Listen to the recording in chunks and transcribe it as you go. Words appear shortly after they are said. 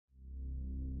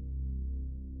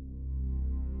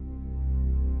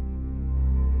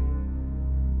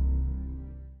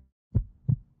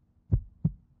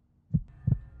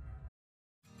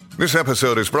This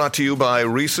episode is brought to you by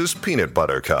Reese's Peanut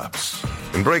Butter Cups.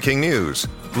 In breaking news,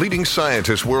 leading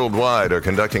scientists worldwide are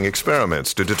conducting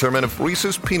experiments to determine if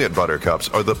Reese's Peanut Butter Cups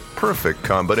are the perfect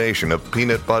combination of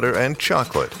peanut butter and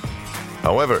chocolate.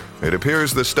 However, it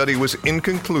appears the study was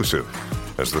inconclusive,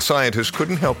 as the scientists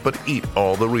couldn't help but eat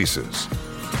all the Reese's.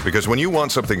 Because when you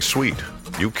want something sweet,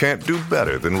 you can't do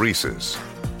better than Reese's.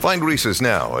 Find Reese's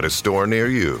now at a store near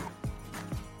you.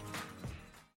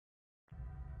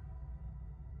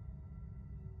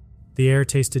 The air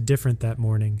tasted different that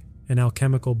morning, an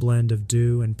alchemical blend of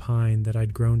dew and pine that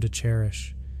I'd grown to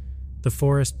cherish. The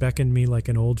forest beckoned me like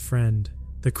an old friend.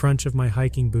 The crunch of my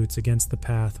hiking boots against the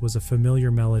path was a familiar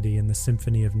melody in the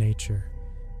symphony of nature.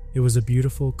 It was a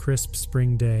beautiful, crisp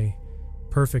spring day,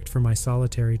 perfect for my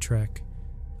solitary trek.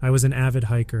 I was an avid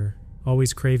hiker,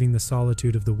 always craving the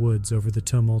solitude of the woods over the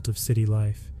tumult of city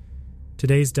life.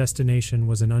 Today's destination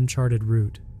was an uncharted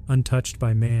route, untouched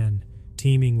by man,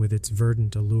 teeming with its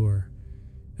verdant allure.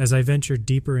 As I ventured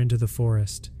deeper into the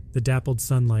forest, the dappled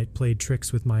sunlight played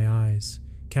tricks with my eyes,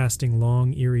 casting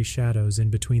long, eerie shadows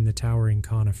in between the towering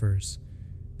conifers.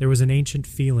 There was an ancient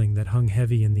feeling that hung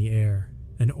heavy in the air,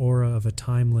 an aura of a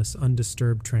timeless,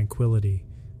 undisturbed tranquility,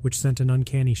 which sent an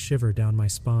uncanny shiver down my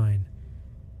spine.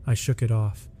 I shook it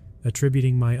off,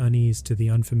 attributing my unease to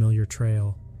the unfamiliar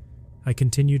trail. I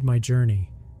continued my journey,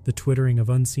 the twittering of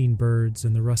unseen birds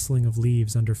and the rustling of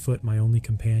leaves underfoot my only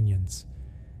companions.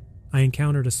 I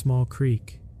encountered a small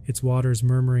creek, its waters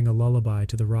murmuring a lullaby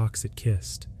to the rocks it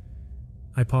kissed.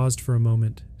 I paused for a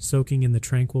moment, soaking in the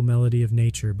tranquil melody of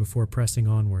nature before pressing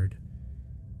onward.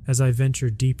 As I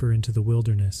ventured deeper into the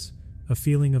wilderness, a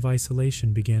feeling of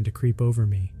isolation began to creep over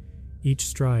me, each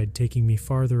stride taking me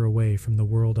farther away from the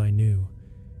world I knew.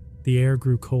 The air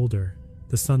grew colder,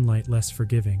 the sunlight less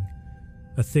forgiving.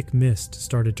 A thick mist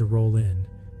started to roll in,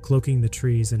 cloaking the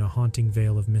trees in a haunting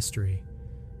veil of mystery.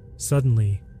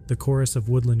 Suddenly, the chorus of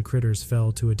woodland critters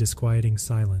fell to a disquieting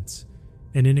silence.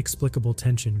 An inexplicable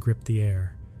tension gripped the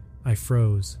air. I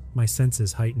froze, my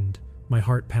senses heightened, my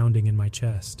heart pounding in my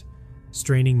chest.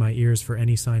 Straining my ears for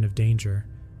any sign of danger,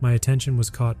 my attention was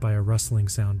caught by a rustling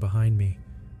sound behind me.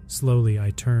 Slowly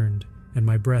I turned, and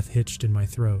my breath hitched in my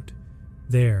throat.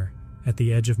 There, at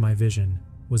the edge of my vision,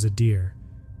 was a deer.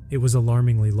 It was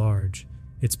alarmingly large,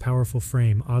 its powerful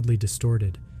frame oddly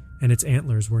distorted, and its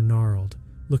antlers were gnarled,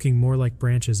 looking more like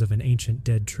branches of an ancient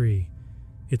dead tree.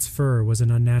 Its fur was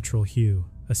an unnatural hue,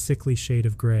 a sickly shade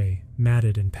of gray,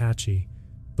 matted and patchy.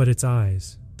 But its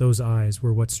eyes, those eyes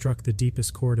were what struck the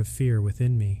deepest chord of fear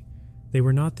within me. They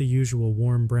were not the usual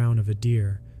warm brown of a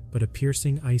deer, but a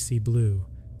piercing icy blue,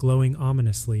 glowing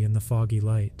ominously in the foggy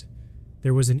light.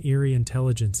 There was an eerie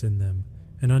intelligence in them,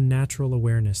 an unnatural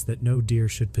awareness that no deer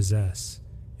should possess.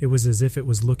 It was as if it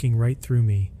was looking right through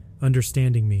me,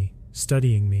 understanding me,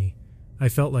 studying me. I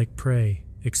felt like prey,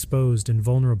 exposed and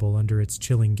vulnerable under its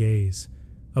chilling gaze.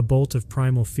 A bolt of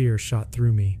primal fear shot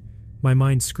through me. My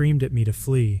mind screamed at me to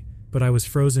flee, but I was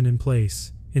frozen in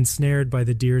place, ensnared by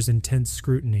the deer's intense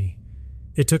scrutiny.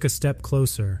 It took a step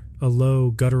closer, a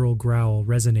low, guttural growl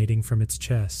resonating from its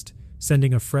chest,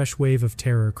 sending a fresh wave of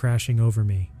terror crashing over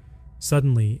me.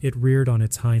 Suddenly, it reared on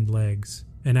its hind legs,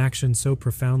 an action so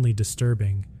profoundly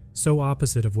disturbing, so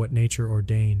opposite of what nature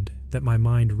ordained, that my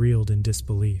mind reeled in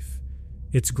disbelief.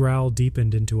 Its growl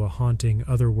deepened into a haunting,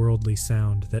 otherworldly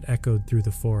sound that echoed through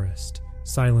the forest,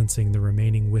 silencing the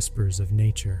remaining whispers of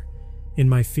nature. In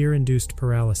my fear-induced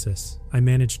paralysis, I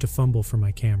managed to fumble for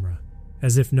my camera.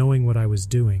 As if knowing what I was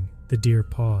doing, the deer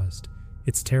paused,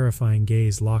 its terrifying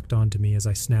gaze locked onto me as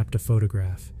I snapped a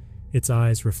photograph, its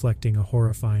eyes reflecting a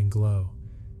horrifying glow.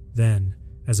 Then,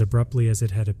 as abruptly as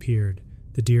it had appeared,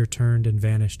 the deer turned and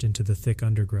vanished into the thick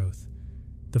undergrowth.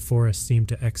 The forest seemed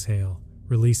to exhale,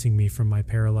 releasing me from my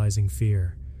paralyzing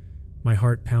fear. My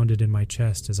heart pounded in my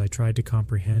chest as I tried to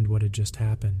comprehend what had just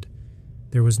happened.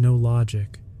 There was no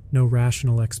logic, no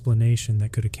rational explanation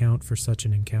that could account for such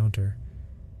an encounter.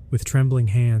 With trembling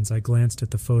hands, I glanced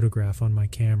at the photograph on my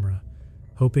camera,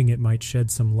 hoping it might shed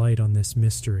some light on this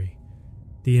mystery.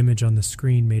 The image on the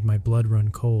screen made my blood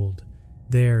run cold.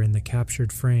 There, in the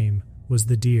captured frame, was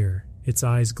the deer, its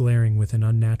eyes glaring with an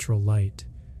unnatural light.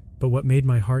 But what made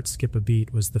my heart skip a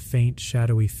beat was the faint,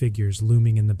 shadowy figures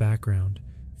looming in the background,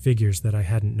 figures that I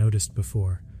hadn't noticed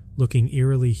before, looking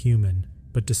eerily human,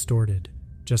 but distorted,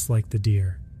 just like the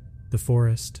deer. The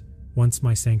forest, once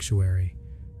my sanctuary,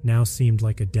 now seemed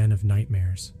like a den of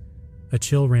nightmares. A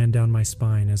chill ran down my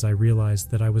spine as I realized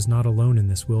that I was not alone in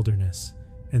this wilderness,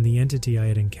 and the entity I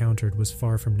had encountered was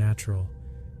far from natural.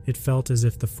 It felt as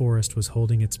if the forest was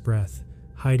holding its breath,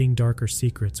 hiding darker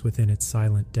secrets within its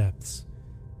silent depths.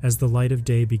 As the light of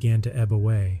day began to ebb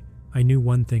away, I knew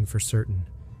one thing for certain.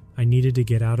 I needed to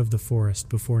get out of the forest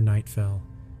before night fell,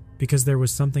 because there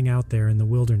was something out there in the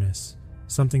wilderness,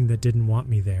 something that didn't want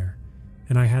me there,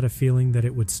 and I had a feeling that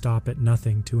it would stop at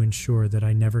nothing to ensure that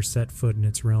I never set foot in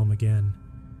its realm again.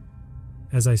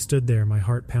 As I stood there, my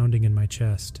heart pounding in my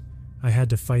chest, I had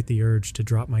to fight the urge to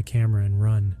drop my camera and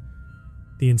run.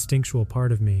 The instinctual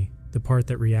part of me, the part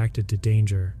that reacted to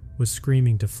danger, was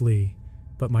screaming to flee,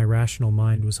 but my rational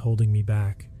mind was holding me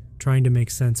back, trying to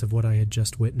make sense of what I had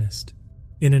just witnessed.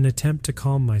 In an attempt to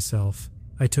calm myself,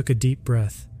 I took a deep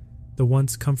breath, the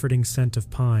once comforting scent of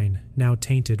pine now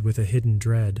tainted with a hidden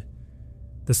dread.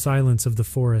 The silence of the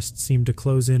forest seemed to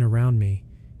close in around me,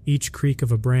 each creak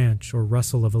of a branch or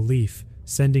rustle of a leaf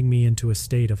sending me into a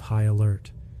state of high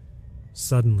alert.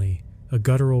 Suddenly, a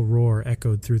guttural roar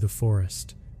echoed through the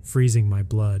forest, freezing my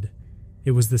blood.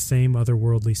 It was the same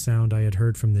otherworldly sound I had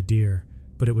heard from the deer,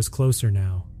 but it was closer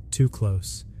now, too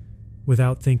close.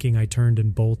 Without thinking, I turned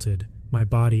and bolted, my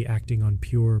body acting on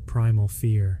pure, primal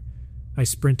fear. I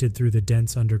sprinted through the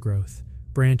dense undergrowth,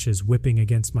 branches whipping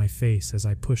against my face as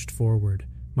I pushed forward,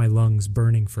 my lungs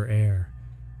burning for air.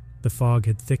 The fog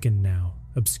had thickened now,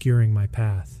 obscuring my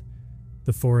path.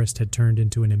 The forest had turned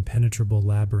into an impenetrable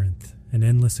labyrinth, an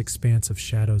endless expanse of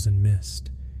shadows and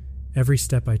mist. Every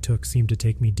step I took seemed to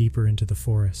take me deeper into the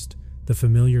forest. The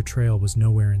familiar trail was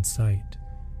nowhere in sight.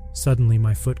 Suddenly,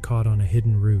 my foot caught on a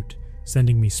hidden root,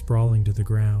 sending me sprawling to the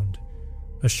ground.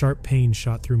 A sharp pain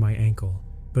shot through my ankle,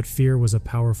 but fear was a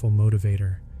powerful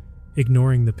motivator.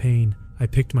 Ignoring the pain, I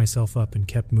picked myself up and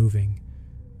kept moving.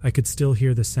 I could still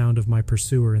hear the sound of my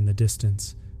pursuer in the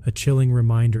distance, a chilling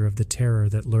reminder of the terror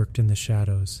that lurked in the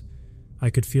shadows. I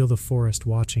could feel the forest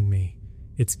watching me,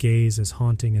 its gaze as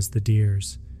haunting as the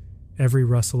deer's. Every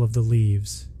rustle of the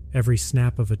leaves, every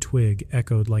snap of a twig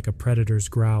echoed like a predator's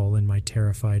growl in my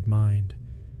terrified mind.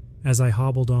 As I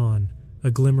hobbled on,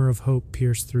 a glimmer of hope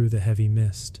pierced through the heavy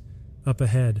mist. Up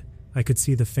ahead, I could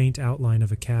see the faint outline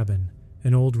of a cabin,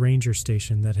 an old ranger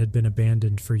station that had been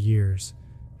abandoned for years.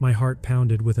 My heart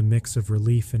pounded with a mix of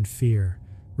relief and fear,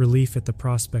 relief at the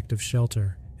prospect of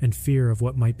shelter, and fear of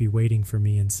what might be waiting for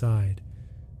me inside.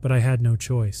 But I had no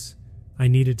choice. I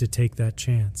needed to take that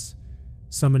chance.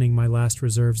 Summoning my last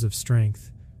reserves of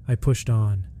strength, I pushed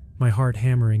on, my heart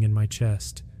hammering in my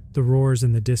chest, the roars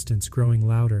in the distance growing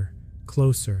louder,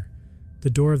 closer. The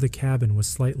door of the cabin was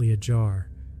slightly ajar.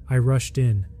 I rushed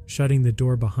in, shutting the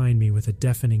door behind me with a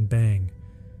deafening bang.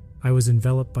 I was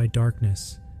enveloped by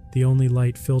darkness, the only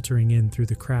light filtering in through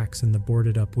the cracks in the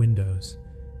boarded-up windows.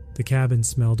 The cabin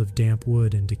smelled of damp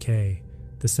wood and decay,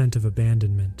 the scent of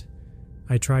abandonment.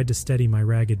 I tried to steady my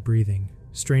ragged breathing,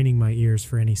 straining my ears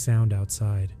for any sound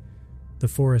outside. The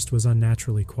forest was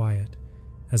unnaturally quiet.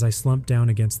 As I slumped down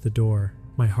against the door,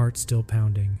 my heart still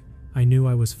pounding, I knew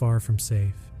I was far from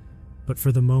safe. But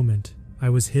for the moment, I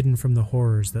was hidden from the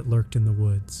horrors that lurked in the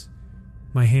woods.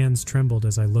 My hands trembled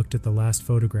as I looked at the last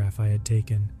photograph I had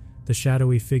taken, the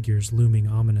shadowy figures looming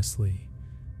ominously.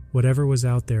 Whatever was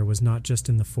out there was not just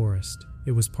in the forest,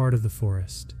 it was part of the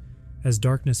forest. As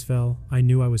darkness fell, I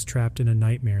knew I was trapped in a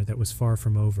nightmare that was far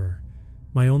from over.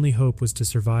 My only hope was to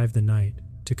survive the night,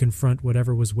 to confront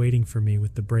whatever was waiting for me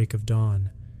with the break of dawn.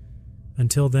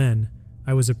 Until then,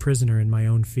 I was a prisoner in my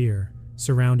own fear,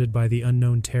 surrounded by the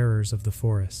unknown terrors of the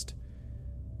forest.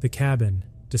 The cabin,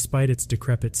 despite its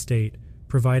decrepit state,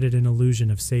 provided an illusion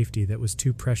of safety that was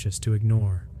too precious to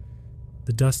ignore.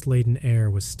 The dust-laden air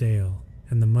was stale,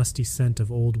 and the musty scent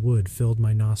of old wood filled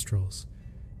my nostrils.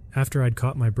 After I'd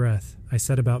caught my breath, I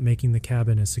set about making the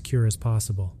cabin as secure as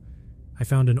possible. I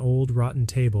found an old, rotten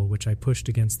table which I pushed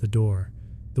against the door,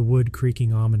 the wood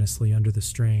creaking ominously under the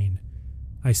strain.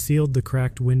 I sealed the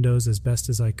cracked windows as best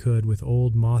as I could with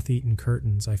old, moth-eaten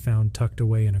curtains I found tucked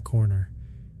away in a corner.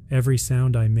 Every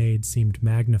sound I made seemed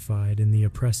magnified in the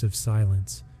oppressive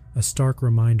silence, a stark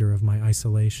reminder of my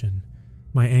isolation.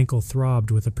 My ankle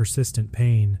throbbed with a persistent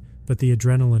pain, but the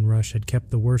adrenaline rush had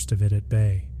kept the worst of it at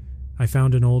bay. I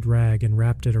found an old rag and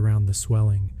wrapped it around the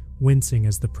swelling, wincing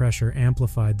as the pressure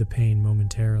amplified the pain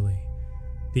momentarily.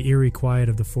 The eerie quiet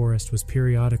of the forest was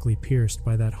periodically pierced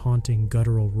by that haunting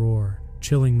guttural roar,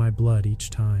 chilling my blood each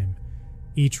time.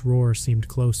 Each roar seemed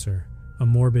closer, a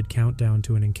morbid countdown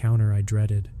to an encounter I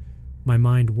dreaded. My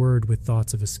mind whirred with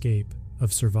thoughts of escape,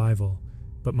 of survival,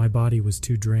 but my body was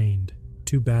too drained,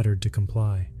 too battered to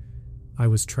comply. I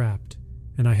was trapped,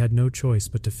 and I had no choice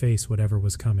but to face whatever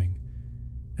was coming.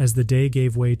 As the day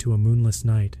gave way to a moonless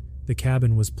night, the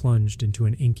cabin was plunged into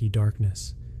an inky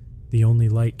darkness. The only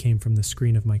light came from the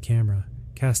screen of my camera,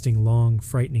 casting long,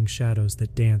 frightening shadows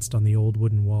that danced on the old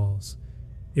wooden walls.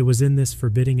 It was in this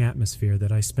forbidding atmosphere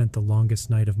that I spent the longest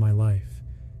night of my life.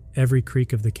 Every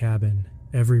creak of the cabin,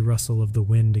 Every rustle of the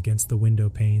wind against the window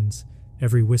panes,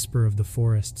 every whisper of the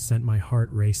forest sent my heart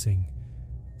racing.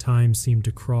 Time seemed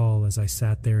to crawl as I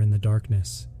sat there in the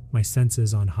darkness, my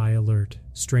senses on high alert,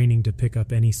 straining to pick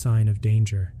up any sign of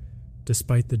danger.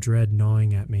 Despite the dread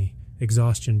gnawing at me,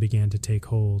 exhaustion began to take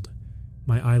hold.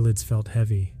 My eyelids felt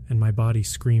heavy, and my body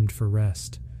screamed for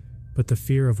rest. But the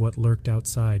fear of what lurked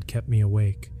outside kept me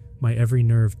awake, my every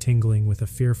nerve tingling with a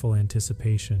fearful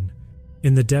anticipation.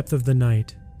 In the depth of the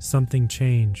night, something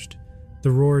changed.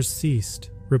 The roars ceased,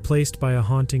 replaced by a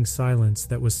haunting silence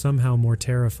that was somehow more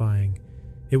terrifying.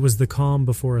 It was the calm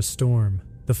before a storm,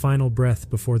 the final breath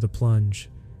before the plunge.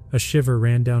 A shiver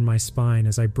ran down my spine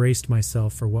as I braced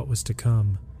myself for what was to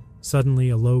come. Suddenly,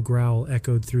 a low growl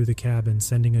echoed through the cabin,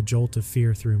 sending a jolt of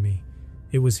fear through me.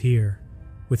 It was here.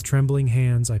 With trembling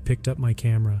hands, I picked up my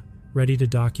camera, ready to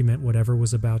document whatever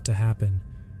was about to happen.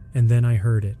 And then I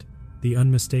heard it, the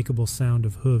unmistakable sound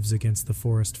of hooves against the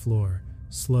forest floor,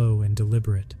 slow and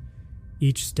deliberate.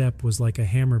 Each step was like a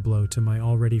hammer blow to my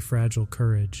already fragile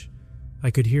courage.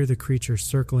 I could hear the creature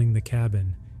circling the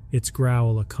cabin, its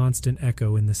growl a constant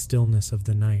echo in the stillness of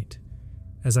the night.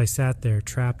 As I sat there,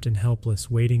 trapped and helpless,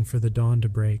 waiting for the dawn to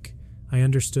break, I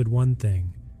understood one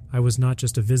thing. I was not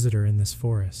just a visitor in this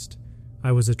forest.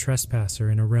 I was a trespasser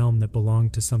in a realm that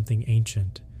belonged to something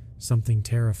ancient, something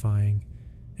terrifying,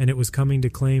 and it was coming to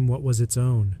claim what was its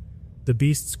own. The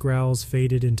beast's growls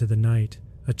faded into the night,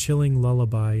 a chilling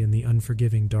lullaby in the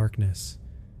unforgiving darkness.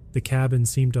 The cabin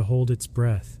seemed to hold its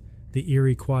breath, the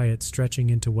eerie quiet stretching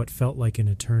into what felt like an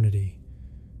eternity.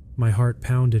 My heart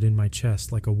pounded in my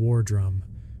chest like a war drum,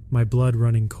 my blood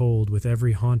running cold with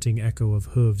every haunting echo of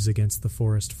hooves against the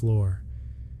forest floor.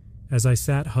 As I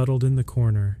sat huddled in the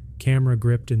corner, camera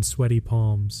gripped in sweaty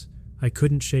palms, I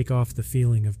couldn't shake off the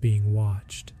feeling of being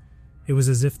watched. It was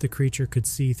as if the creature could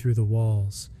see through the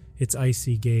walls, its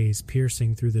icy gaze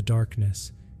piercing through the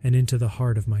darkness and into the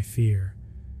heart of my fear.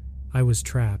 I was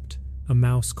trapped, a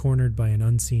mouse cornered by an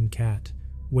unseen cat,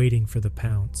 waiting for the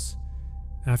pounce.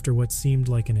 After what seemed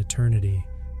like an eternity,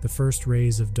 the first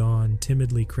rays of dawn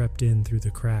timidly crept in through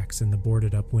the cracks in the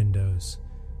boarded-up windows.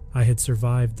 I had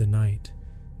survived the night.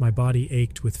 My body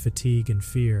ached with fatigue and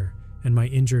fear, and my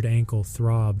injured ankle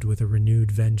throbbed with a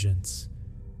renewed vengeance.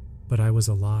 But I was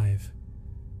alive.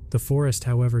 The forest,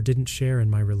 however, didn't share in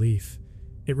my relief.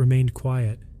 It remained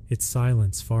quiet, its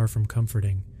silence far from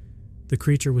comforting. The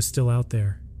creature was still out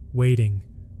there, waiting,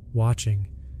 watching.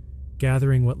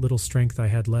 Gathering what little strength I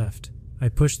had left, I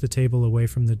pushed the table away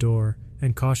from the door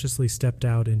and cautiously stepped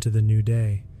out into the new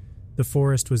day. The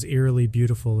forest was eerily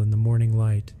beautiful in the morning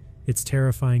light, its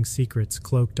terrifying secrets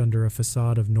cloaked under a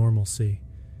facade of normalcy.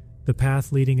 The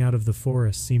path leading out of the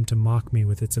forest seemed to mock me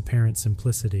with its apparent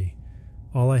simplicity.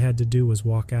 All I had to do was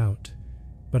walk out,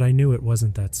 but I knew it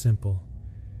wasn't that simple.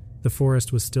 The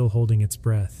forest was still holding its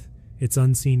breath, its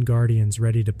unseen guardians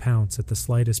ready to pounce at the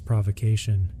slightest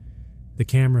provocation. The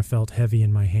camera felt heavy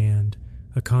in my hand,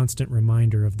 a constant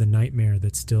reminder of the nightmare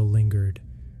that still lingered.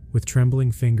 With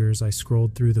trembling fingers, I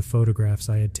scrolled through the photographs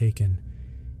I had taken.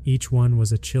 Each one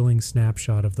was a chilling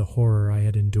snapshot of the horror I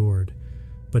had endured,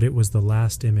 but it was the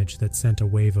last image that sent a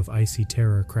wave of icy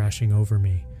terror crashing over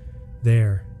me.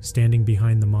 There, standing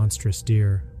behind the monstrous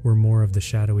deer, were more of the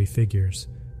shadowy figures,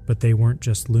 but they weren't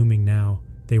just looming now,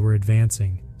 they were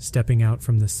advancing, stepping out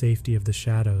from the safety of the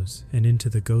shadows and into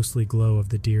the ghostly glow of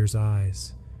the deer's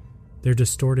eyes. Their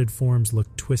distorted forms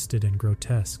looked twisted and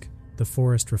grotesque, the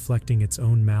forest reflecting its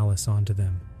own malice onto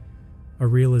them. A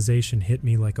realization hit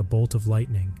me like a bolt of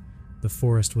lightning. The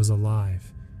forest was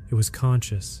alive. It was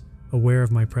conscious, aware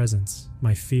of my presence,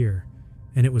 my fear,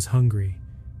 and it was hungry,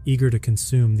 eager to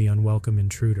consume the unwelcome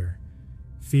intruder.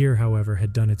 Fear, however,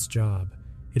 had done its job.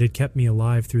 It had kept me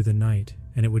alive through the night,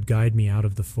 and it would guide me out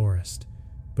of the forest.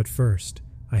 But first,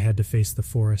 I had to face the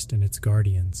forest and its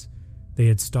guardians. They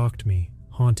had stalked me,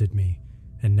 haunted me,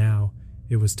 and now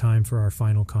it was time for our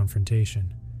final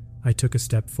confrontation. I took a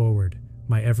step forward,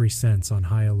 my every sense on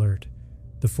high alert.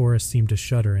 The forest seemed to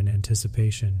shudder in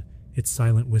anticipation, its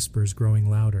silent whispers growing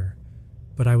louder.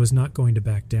 But I was not going to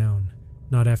back down,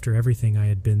 not after everything I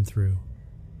had been through.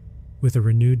 With a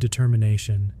renewed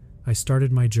determination, I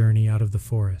started my journey out of the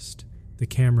forest, the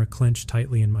camera clenched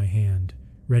tightly in my hand,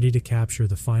 ready to capture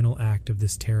the final act of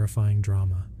this terrifying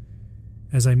drama.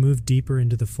 As I moved deeper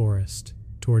into the forest,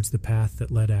 towards the path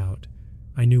that led out,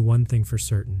 I knew one thing for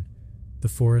certain. The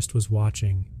forest was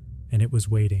watching, and it was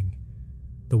waiting.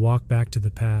 The walk back to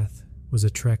the path was a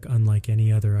trek unlike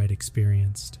any other I'd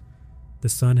experienced. The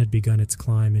sun had begun its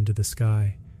climb into the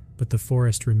sky, but the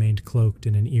forest remained cloaked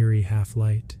in an eerie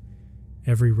half-light.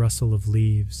 Every rustle of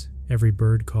leaves, every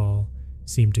bird call,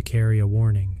 seemed to carry a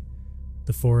warning.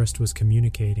 The forest was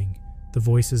communicating, the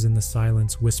voices in the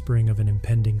silence whispering of an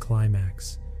impending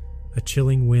climax. A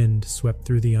chilling wind swept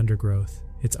through the undergrowth,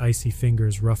 its icy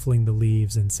fingers ruffling the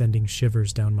leaves and sending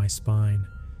shivers down my spine.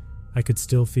 I could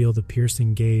still feel the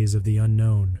piercing gaze of the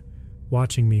unknown,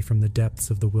 watching me from the depths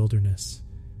of the wilderness.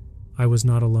 I was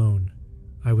not alone.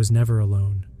 I was never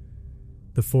alone.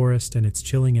 The forest and its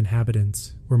chilling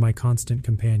inhabitants were my constant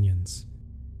companions.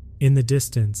 In the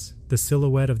distance, the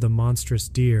silhouette of the monstrous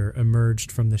deer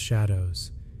emerged from the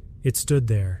shadows. It stood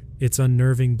there, its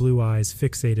unnerving blue eyes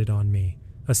fixated on me,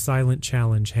 a silent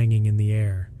challenge hanging in the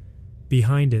air.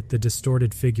 Behind it, the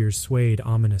distorted figures swayed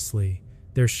ominously,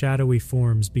 their shadowy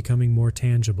forms becoming more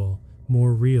tangible,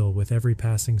 more real with every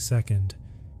passing second.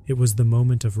 It was the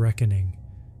moment of reckoning.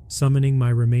 Summoning my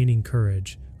remaining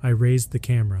courage, I raised the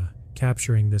camera,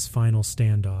 capturing this final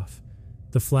standoff.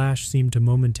 The flash seemed to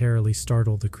momentarily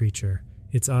startle the creature,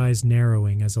 its eyes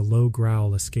narrowing as a low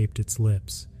growl escaped its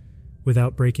lips.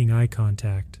 Without breaking eye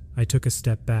contact, I took a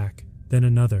step back, then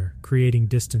another, creating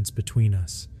distance between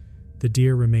us. The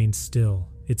deer remained still,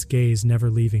 its gaze never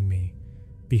leaving me.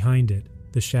 Behind it,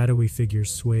 the shadowy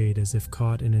figures swayed as if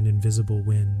caught in an invisible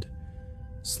wind.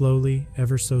 Slowly,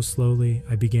 ever so slowly,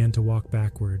 I began to walk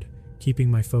backward,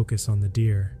 keeping my focus on the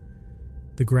deer.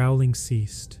 The growling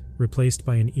ceased, replaced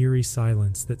by an eerie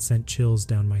silence that sent chills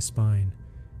down my spine.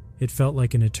 It felt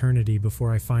like an eternity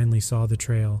before I finally saw the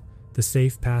trail, the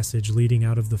safe passage leading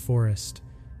out of the forest.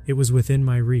 It was within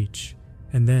my reach,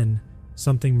 and then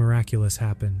something miraculous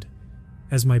happened.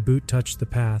 As my boot touched the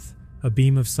path, a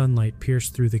beam of sunlight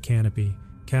pierced through the canopy,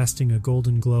 casting a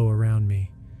golden glow around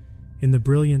me. In the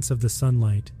brilliance of the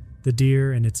sunlight, the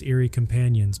deer and its eerie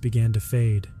companions began to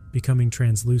fade, becoming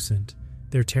translucent,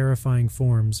 their terrifying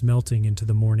forms melting into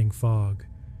the morning fog.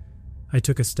 I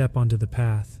took a step onto the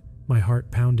path, my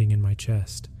heart pounding in my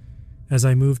chest. As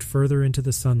I moved further into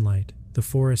the sunlight, the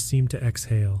forest seemed to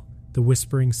exhale, the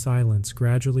whispering silence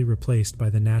gradually replaced by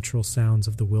the natural sounds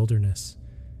of the wilderness.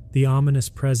 The ominous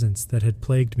presence that had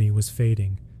plagued me was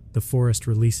fading, the forest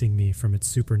releasing me from its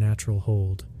supernatural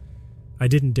hold. I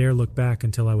didn't dare look back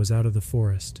until I was out of the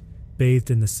forest,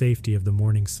 bathed in the safety of the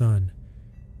morning sun.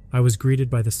 I was greeted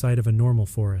by the sight of a normal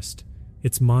forest,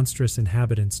 its monstrous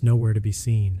inhabitants nowhere to be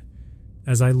seen.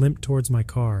 As I limped towards my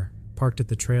car, parked at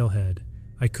the trailhead,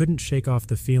 I couldn't shake off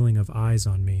the feeling of eyes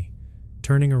on me.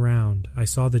 Turning around, I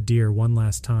saw the deer one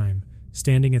last time,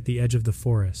 standing at the edge of the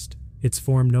forest, its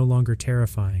form no longer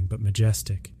terrifying but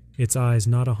majestic, its eyes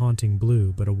not a haunting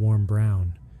blue but a warm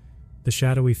brown. The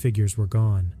shadowy figures were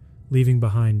gone, leaving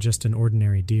behind just an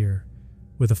ordinary deer.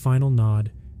 With a final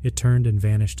nod, it turned and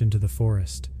vanished into the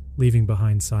forest, leaving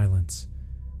behind silence.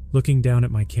 Looking down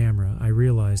at my camera, I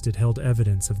realized it held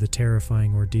evidence of the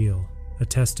terrifying ordeal, a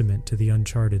testament to the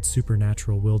uncharted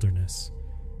supernatural wilderness.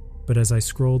 But as I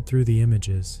scrolled through the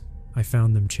images, I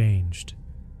found them changed.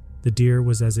 The deer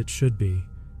was as it should be,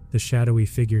 the shadowy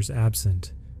figures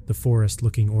absent, the forest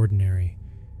looking ordinary.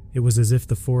 It was as if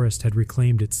the forest had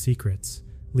reclaimed its secrets,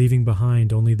 leaving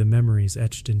behind only the memories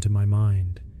etched into my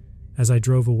mind. As I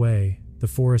drove away, the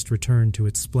forest returned to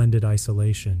its splendid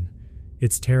isolation,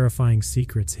 its terrifying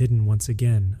secrets hidden once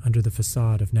again under the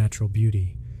facade of natural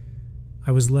beauty.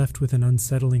 I was left with an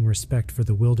unsettling respect for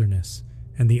the wilderness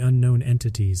and the unknown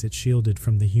entities it shielded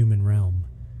from the human realm.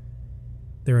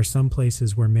 There are some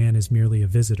places where man is merely a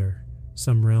visitor,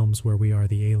 some realms where we are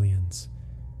the aliens.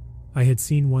 I had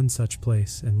seen one such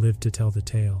place and lived to tell the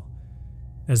tale.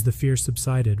 As the fear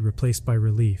subsided, replaced by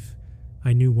relief,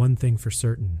 I knew one thing for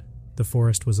certain: the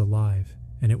forest was alive,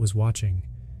 and it was watching.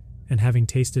 And having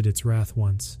tasted its wrath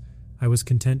once, I was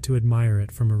content to admire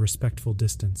it from a respectful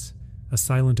distance, a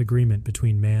silent agreement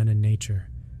between man and nature.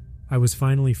 I was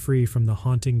finally free from the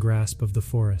haunting grasp of the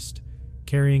forest,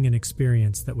 carrying an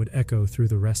experience that would echo through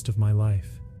the rest of my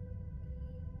life.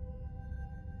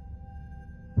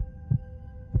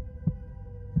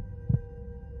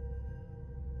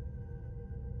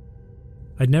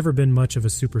 I'd never been much of a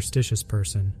superstitious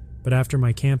person, but after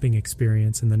my camping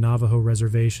experience in the Navajo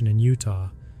Reservation in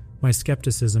Utah, my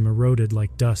skepticism eroded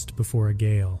like dust before a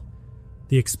gale.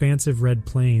 The expansive red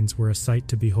plains were a sight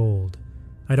to behold.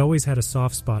 I'd always had a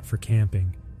soft spot for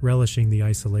camping, relishing the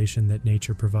isolation that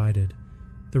nature provided.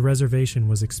 The reservation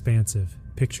was expansive,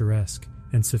 picturesque,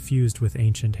 and suffused with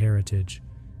ancient heritage.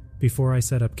 Before I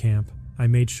set up camp, I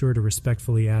made sure to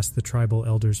respectfully ask the tribal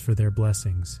elders for their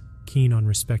blessings, keen on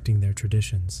respecting their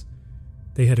traditions.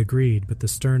 They had agreed, but the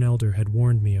stern elder had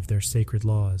warned me of their sacred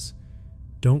laws.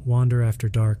 Don't wander after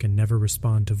dark and never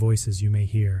respond to voices you may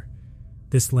hear.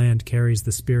 This land carries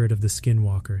the spirit of the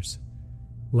Skinwalkers.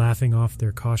 Laughing off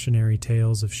their cautionary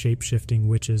tales of shape-shifting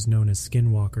witches known as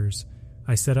Skinwalkers,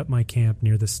 I set up my camp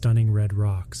near the stunning red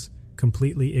rocks,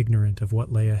 completely ignorant of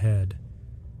what lay ahead.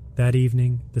 That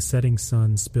evening, the setting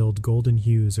sun spilled golden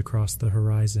hues across the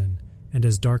horizon, and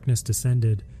as darkness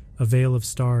descended, a veil of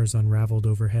stars unraveled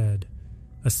overhead.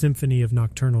 A symphony of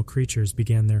nocturnal creatures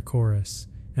began their chorus,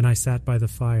 and I sat by the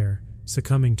fire,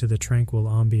 succumbing to the tranquil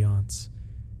ambiance.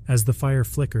 As the fire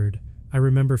flickered, I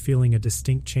remember feeling a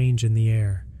distinct change in the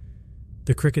air.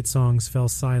 The cricket songs fell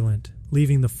silent,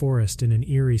 leaving the forest in an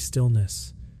eerie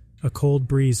stillness. A cold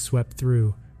breeze swept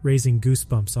through, raising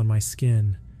goosebumps on my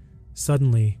skin.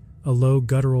 Suddenly, a low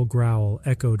guttural growl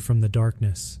echoed from the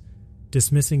darkness.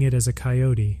 Dismissing it as a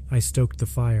coyote, I stoked the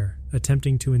fire,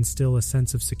 attempting to instill a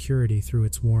sense of security through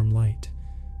its warm light.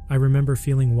 I remember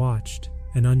feeling watched,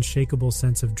 an unshakable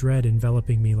sense of dread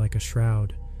enveloping me like a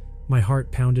shroud. My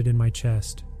heart pounded in my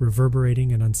chest,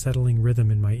 reverberating an unsettling rhythm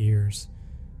in my ears.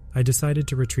 I decided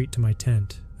to retreat to my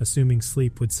tent, assuming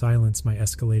sleep would silence my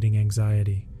escalating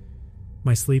anxiety.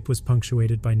 My sleep was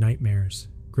punctuated by nightmares,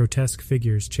 grotesque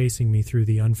figures chasing me through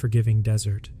the unforgiving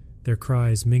desert, their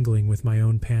cries mingling with my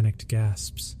own panicked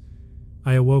gasps.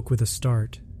 I awoke with a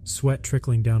start, sweat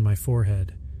trickling down my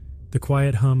forehead. The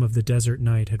quiet hum of the desert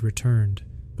night had returned,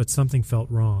 but something felt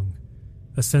wrong.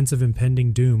 A sense of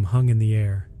impending doom hung in the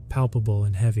air, palpable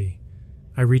and heavy.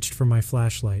 I reached for my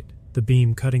flashlight, the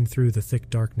beam cutting through the thick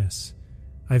darkness.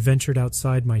 I ventured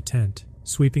outside my tent,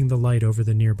 sweeping the light over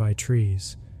the nearby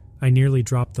trees. I nearly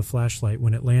dropped the flashlight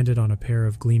when it landed on a pair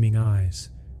of gleaming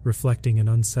eyes, reflecting an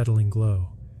unsettling glow.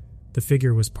 The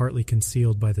figure was partly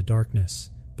concealed by the darkness,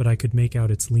 but I could make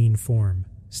out its lean form,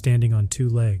 standing on two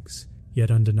legs, yet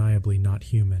undeniably not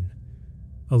human.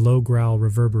 A low growl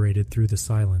reverberated through the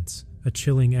silence, a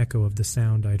chilling echo of the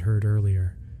sound I'd heard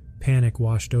earlier. Panic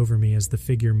washed over me as the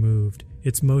figure moved,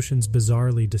 its motions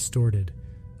bizarrely distorted.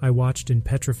 I watched in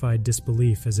petrified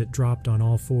disbelief as it dropped on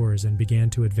all fours and began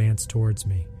to advance towards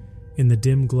me. In the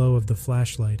dim glow of the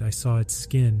flashlight, I saw its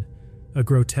skin, a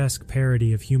grotesque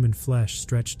parody of human flesh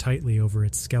stretched tightly over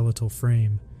its skeletal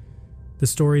frame. The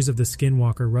stories of the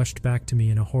Skinwalker rushed back to me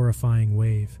in a horrifying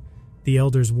wave. The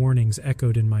Elder's warnings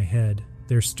echoed in my head,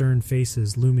 their stern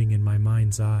faces looming in my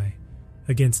mind's eye.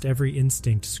 Against every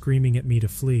instinct screaming at me to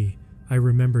flee, I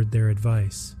remembered their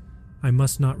advice. I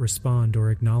must not respond or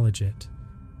acknowledge it.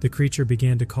 The creature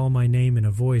began to call my name in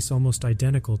a voice almost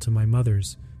identical to my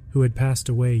mother's, who had passed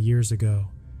away years ago.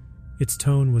 Its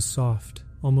tone was soft,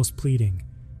 almost pleading.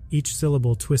 Each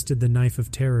syllable twisted the knife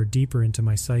of terror deeper into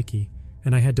my psyche,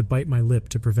 and I had to bite my lip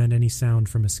to prevent any sound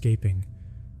from escaping.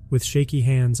 With shaky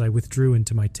hands, I withdrew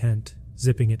into my tent,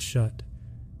 zipping it shut.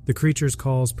 The creature's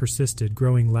calls persisted,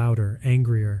 growing louder,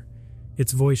 angrier.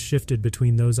 Its voice shifted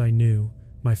between those I knew,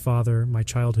 my father, my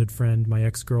childhood friend, my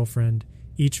ex-girlfriend,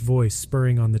 each voice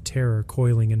spurring on the terror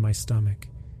coiling in my stomach.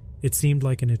 It seemed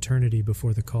like an eternity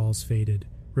before the calls faded,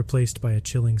 replaced by a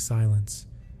chilling silence.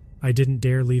 I didn't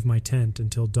dare leave my tent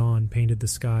until dawn painted the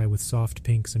sky with soft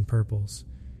pinks and purples.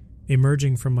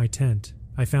 Emerging from my tent,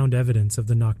 I found evidence of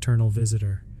the nocturnal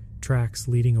visitor, tracks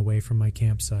leading away from my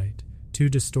campsite, too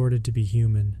distorted to be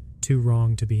human, too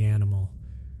wrong to be animal.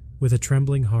 With a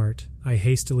trembling heart, I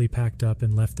hastily packed up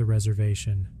and left the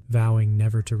reservation, vowing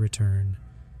never to return.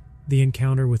 The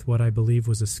encounter with what I believe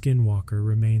was a skinwalker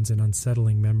remains an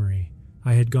unsettling memory.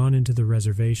 I had gone into the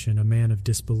reservation a man of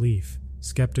disbelief,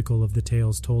 skeptical of the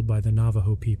tales told by the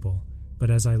Navajo people, but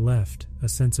as I left, a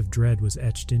sense of dread was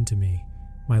etched into me.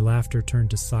 My laughter turned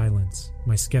to silence,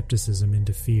 my skepticism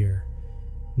into fear.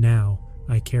 Now,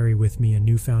 I carry with me a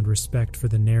newfound respect for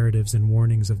the narratives and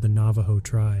warnings of the Navajo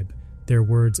tribe, their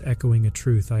words echoing a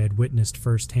truth I had witnessed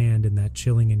firsthand in that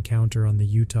chilling encounter on the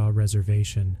Utah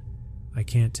reservation. I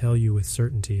can't tell you with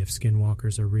certainty if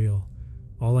skinwalkers are real.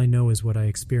 All I know is what I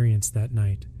experienced that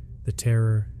night, the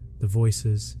terror, the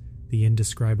voices, the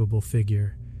indescribable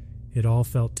figure. It all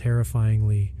felt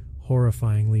terrifyingly,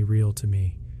 horrifyingly real to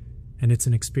me, and it's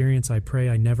an experience I pray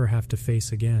I never have to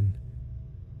face again.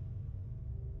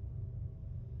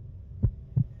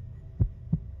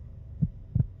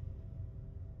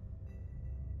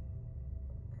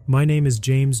 My name is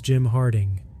James Jim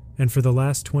Harding, and for the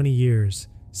last 20 years,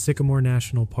 Sycamore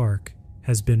National Park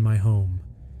has been my home.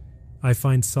 I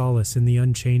find solace in the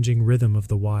unchanging rhythm of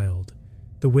the wild,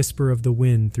 the whisper of the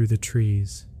wind through the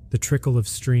trees, the trickle of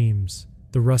streams,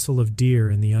 the rustle of deer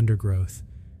in the undergrowth.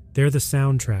 They're the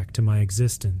soundtrack to my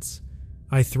existence.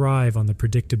 I thrive on the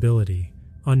predictability,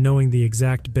 on knowing the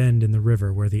exact bend in the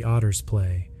river where the otters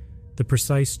play, the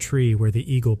precise tree where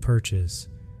the eagle perches.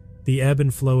 The ebb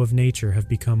and flow of nature have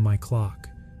become my clock,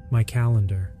 my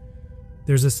calendar.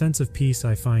 There's a sense of peace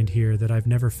I find here that I've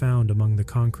never found among the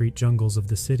concrete jungles of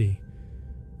the city.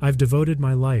 I've devoted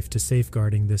my life to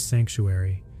safeguarding this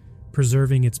sanctuary,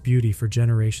 preserving its beauty for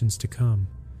generations to come.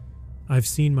 I've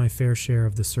seen my fair share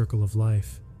of the circle of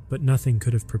life, but nothing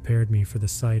could have prepared me for the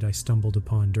sight I stumbled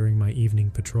upon during my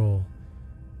evening patrol.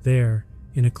 There,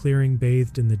 in a clearing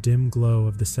bathed in the dim glow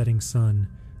of the setting sun,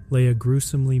 lay a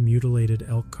gruesomely mutilated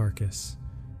elk carcass.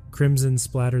 Crimson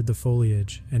splattered the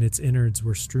foliage, and its innards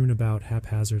were strewn about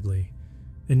haphazardly.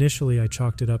 Initially, I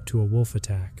chalked it up to a wolf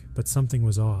attack, but something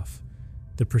was off.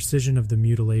 The precision of the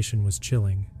mutilation was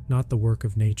chilling, not the work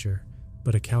of nature,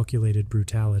 but a calculated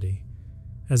brutality.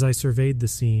 As I surveyed the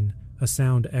scene, a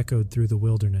sound echoed through the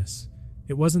wilderness.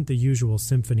 It wasn't the usual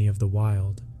symphony of the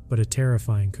wild, but a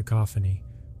terrifying cacophony,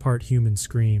 part human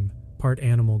scream, part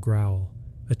animal growl.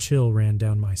 A chill ran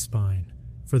down my spine.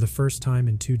 For the first time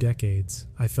in 2 decades,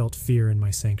 I felt fear in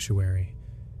my sanctuary.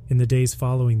 In the days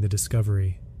following the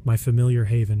discovery, my familiar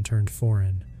haven turned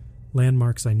foreign.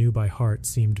 Landmarks I knew by heart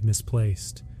seemed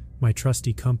misplaced. My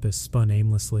trusty compass spun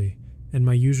aimlessly, and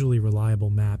my usually reliable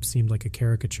map seemed like a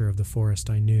caricature of the forest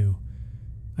I knew.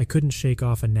 I couldn't shake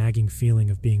off a nagging feeling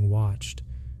of being watched,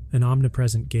 an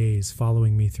omnipresent gaze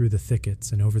following me through the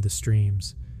thickets and over the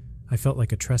streams. I felt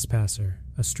like a trespasser,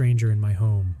 a stranger in my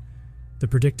home. The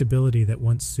predictability that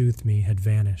once soothed me had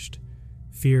vanished.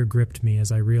 Fear gripped me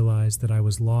as I realized that I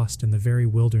was lost in the very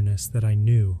wilderness that I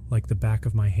knew like the back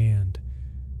of my hand.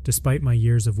 Despite my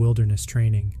years of wilderness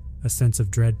training, a sense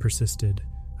of dread persisted.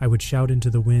 I would shout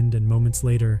into the wind and moments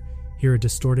later, hear a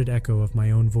distorted echo of my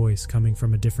own voice coming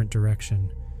from a different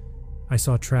direction. I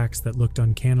saw tracks that looked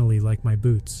uncannily like my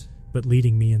boots, but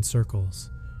leading me in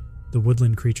circles. The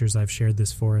woodland creatures I've shared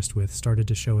this forest with started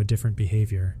to show a different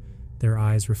behavior, their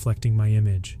eyes reflecting my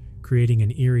image, creating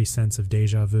an eerie sense of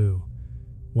déjà vu.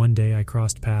 One day I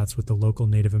crossed paths with the local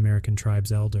Native American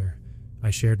tribe's elder. I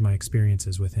shared my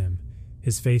experiences with him.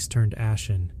 His face turned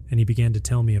ashen, and he began to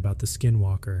tell me about the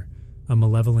SKINWALKER, a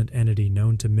malevolent entity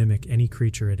known to mimic any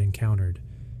creature it encountered.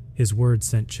 His words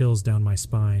sent chills down my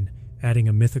spine, adding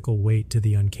a mythical weight to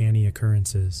the uncanny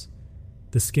occurrences.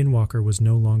 The SKINWALKER was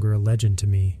no longer a legend to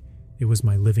me. It was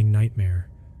my living nightmare.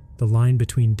 The line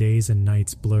between days and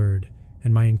nights blurred,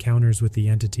 and my encounters with the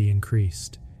entity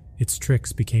increased. Its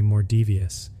tricks became more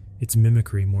devious, its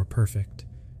mimicry more perfect.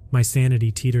 My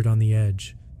sanity teetered on the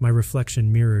edge, my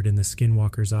reflection mirrored in the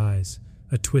SKINWALKER's eyes,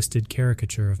 a twisted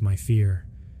caricature of my fear.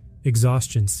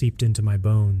 Exhaustion seeped into my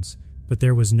bones, but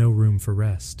there was no room for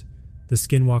rest. The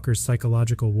SKINWALKER's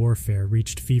psychological warfare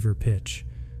reached fever pitch.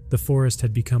 The forest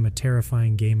had become a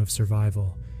terrifying game of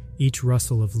survival. Each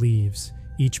rustle of leaves,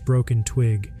 each broken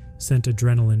twig, sent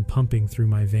adrenaline pumping through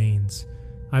my veins.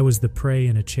 I was the prey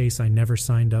in a chase I never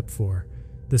signed up for.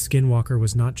 The SKINWALKER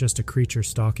was not just a creature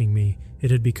stalking me, it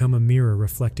had become a mirror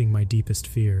reflecting my deepest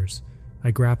fears.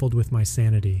 I grappled with my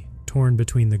sanity, torn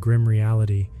between the grim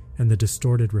reality and the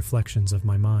distorted reflections of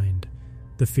my mind.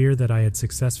 The fear that I had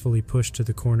successfully pushed to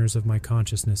the corners of my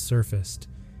consciousness surfaced,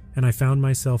 and I found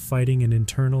myself fighting an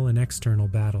internal and external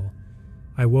battle.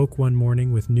 I woke one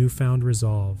morning with newfound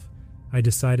resolve. I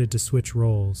decided to switch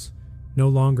roles. No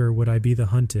longer would I be the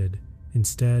hunted.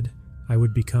 Instead, I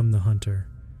would become the hunter.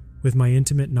 With my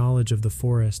intimate knowledge of the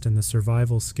forest and the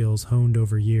survival skills honed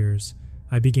over years,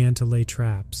 I began to lay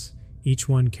traps, each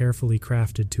one carefully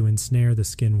crafted to ensnare the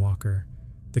SKINWALKER.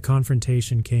 The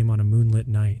confrontation came on a moonlit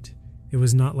night. It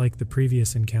was not like the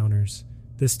previous encounters.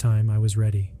 This time I was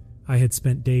ready. I had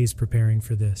spent days preparing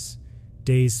for this.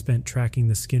 Days spent tracking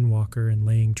the SKINWALKER and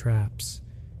laying traps.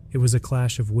 It was a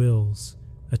clash of wills,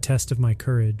 a test of my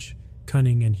courage,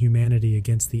 cunning, and humanity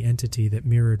against the entity that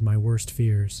mirrored my worst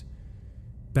fears.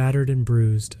 Battered and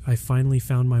bruised, I finally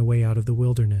found my way out of the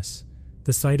wilderness.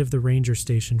 The sight of the ranger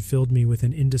station filled me with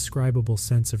an indescribable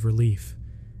sense of relief.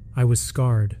 I was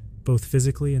scarred, both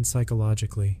physically and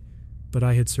psychologically, but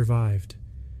I had survived.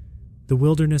 The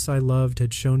wilderness I loved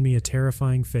had shown me a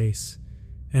terrifying face,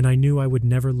 and I knew I would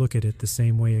never look at it the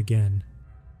same way again.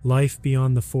 Life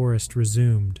beyond the forest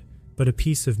resumed, but a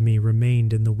piece of me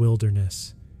remained in the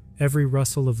wilderness. Every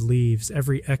rustle of leaves,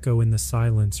 every echo in the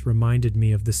silence reminded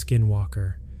me of the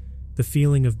SKINWALKER. The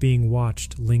feeling of being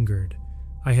watched lingered.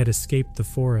 I had escaped the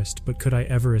forest, but could I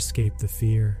ever escape the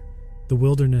fear? The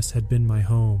wilderness had been my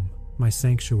home, my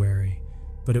sanctuary,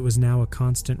 but it was now a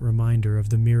constant reminder of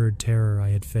the mirrored terror I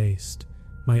had faced,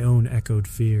 my own echoed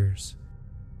fears.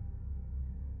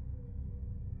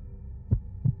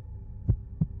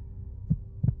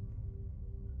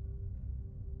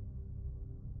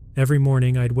 Every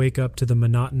morning I'd wake up to the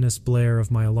monotonous blare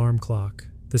of my alarm clock,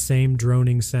 the same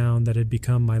droning sound that had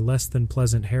become my less than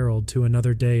pleasant herald to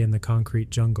another day in the concrete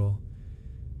jungle.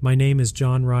 My name is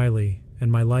John Riley,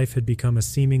 and my life had become a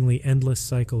seemingly endless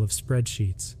cycle of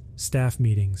spreadsheets, staff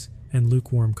meetings, and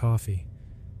lukewarm coffee.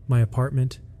 My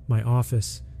apartment, my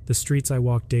office, the streets I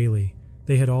walked daily,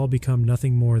 They had all become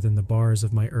nothing more than the bars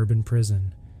of my urban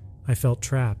prison. I felt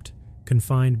trapped,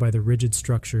 confined by the rigid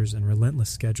structures and relentless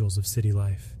schedules of city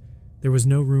life. There was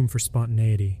no room for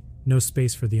spontaneity, no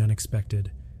space for the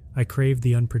unexpected. I craved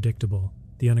the unpredictable,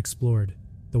 the unexplored,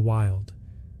 the wild.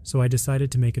 So I decided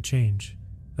to make a change,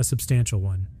 a substantial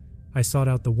one. I sought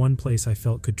out the one place I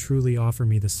felt could truly offer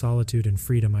me the solitude and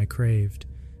freedom I craved,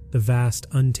 the vast,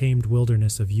 untamed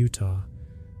wilderness of Utah.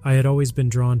 I had always been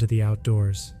drawn to the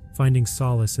outdoors, finding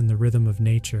solace in the rhythm of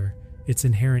nature, its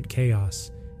inherent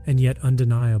chaos, and yet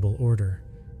undeniable order.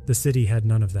 The city had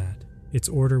none of that. Its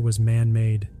order was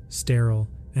man-made, sterile,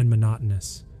 and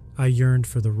monotonous. I yearned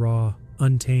for the raw,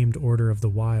 untamed order of the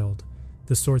wild,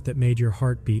 the sort that made your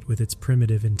heart beat with its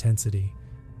primitive intensity.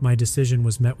 My decision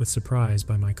was met with surprise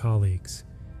by my colleagues.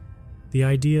 The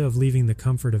idea of leaving the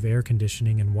comfort of air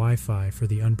conditioning and Wi-Fi for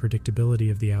the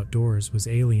unpredictability of the outdoors was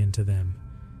alien to them.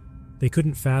 They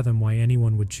couldn't fathom why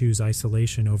anyone would choose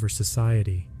isolation over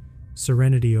society,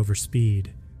 serenity over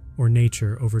speed, or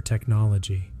nature over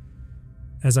technology.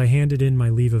 As I handed in my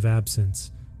leave of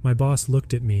absence, my boss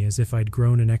looked at me as if I'd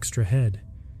grown an extra head.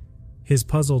 His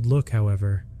puzzled look,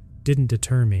 however, didn't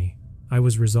deter me. I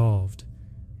was resolved.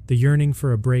 The yearning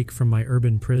for a break from my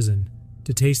urban prison,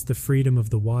 to taste the freedom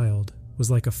of the wild, was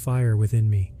like a fire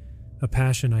within me, a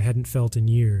passion I hadn't felt in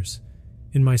years.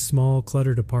 In my small,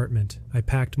 cluttered apartment, I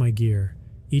packed my gear,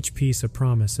 each piece a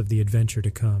promise of the adventure to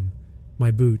come.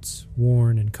 My boots,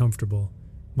 worn and comfortable,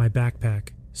 my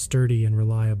backpack, sturdy and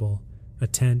reliable, a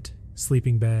tent,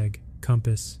 sleeping bag,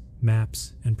 compass,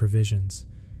 maps, and provisions.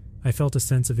 I felt a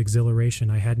sense of exhilaration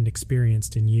I hadn't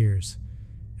experienced in years.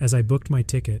 As I booked my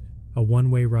ticket, a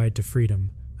one-way ride to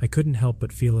freedom, I couldn't help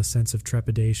but feel a sense of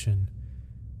trepidation.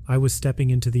 I was stepping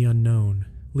into the unknown,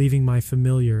 leaving my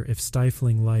familiar if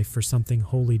stifling life for something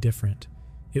wholly different.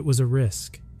 It was a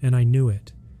risk, and I knew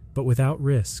it, but without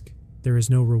risk, there is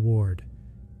no reward.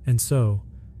 And so,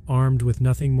 armed with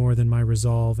nothing more than my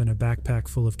resolve and a backpack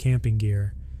full of camping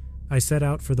gear, I set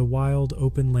out for the wild,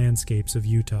 open landscapes of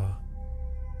Utah.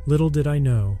 Little did I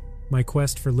know, my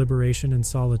quest for liberation and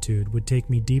solitude would take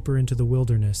me deeper into the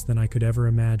wilderness than I could ever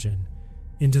imagine,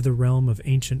 into the realm of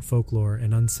ancient folklore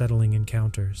and unsettling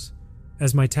encounters.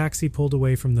 As my taxi pulled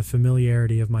away from the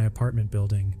familiarity of my apartment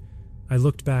building, I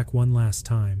looked back one last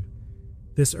time.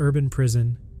 This urban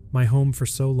prison, my home for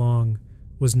so long,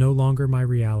 was no longer my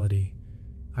reality.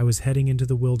 I was heading into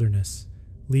the wilderness,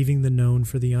 leaving the known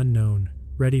for the unknown,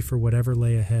 ready for whatever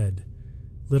lay ahead.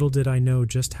 Little did I know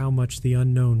just how much the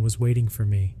unknown was waiting for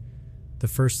me. The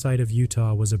first sight of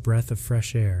Utah was a breath of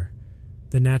fresh air.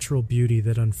 The natural beauty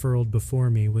that unfurled before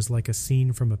me was like a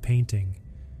scene from a painting.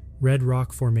 Red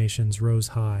rock formations rose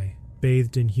high,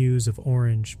 bathed in hues of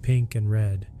orange, pink, and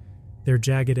red. Their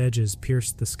jagged edges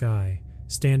pierced the sky,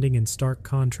 standing in stark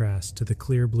contrast to the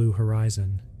clear blue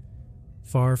horizon.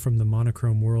 Far from the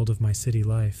monochrome world of my city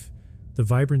life, the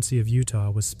vibrancy of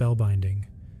Utah was spellbinding.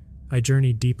 I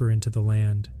journeyed deeper into the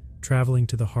land, traveling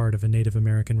to the heart of a Native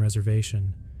American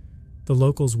reservation. The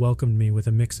locals welcomed me with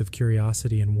a mix of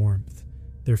curiosity and warmth,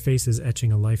 their faces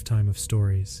etching a lifetime of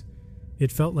stories.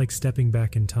 It felt like stepping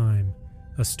back in time,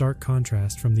 a stark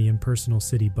contrast from the impersonal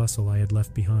city bustle I had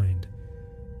left behind.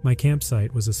 My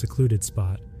campsite was a secluded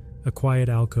spot, a quiet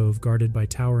alcove guarded by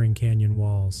towering canyon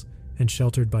walls and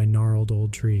sheltered by gnarled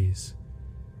old trees.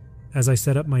 As I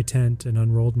set up my tent and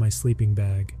unrolled my sleeping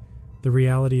bag, the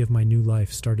reality of my new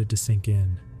life started to sink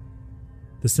in.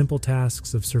 The simple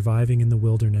tasks of surviving in the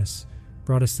wilderness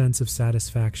brought a sense of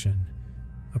satisfaction,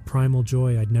 a primal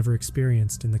joy I'd never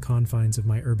experienced in the confines of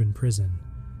my urban prison.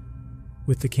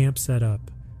 With the camp set up,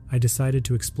 I decided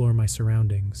to explore my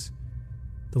surroundings.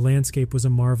 The landscape was a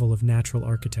marvel of natural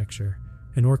architecture,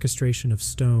 an orchestration of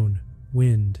stone,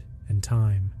 wind, and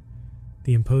time.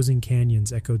 The imposing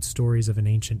canyons echoed stories of an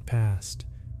ancient past,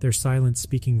 their silence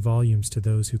speaking volumes to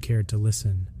those who cared to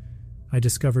listen. I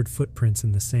discovered footprints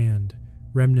in the sand,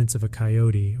 remnants of a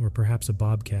coyote or perhaps a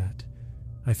bobcat.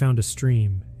 I found a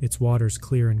stream, its waters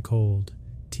clear and cold,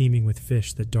 teeming with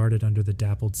fish that darted under the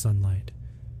dappled sunlight.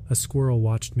 A squirrel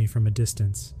watched me from a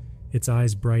distance, its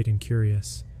eyes bright and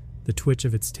curious, the twitch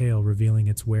of its tail revealing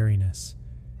its wariness.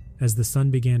 As the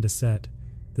sun began to set,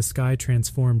 the sky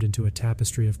transformed into a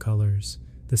tapestry of colors,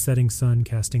 the setting sun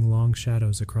casting long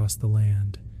shadows across the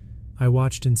land. I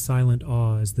watched in silent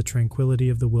awe as the tranquility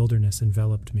of the wilderness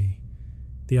enveloped me.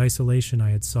 The isolation I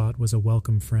had sought was a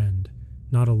welcome friend,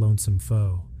 not a lonesome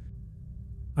foe.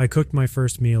 I cooked my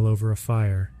first meal over a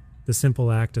fire, the simple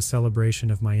act a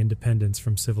celebration of my independence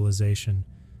from civilization.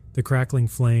 The crackling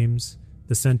flames,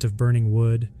 the scent of burning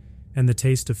wood, and the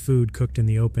taste of food cooked in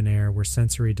the open air were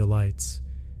sensory delights.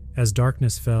 As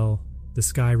darkness fell, the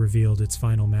sky revealed its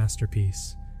final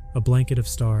masterpiece, a blanket of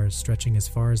stars stretching as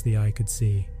far as the eye could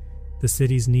see. The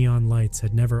city's neon lights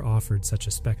had never offered such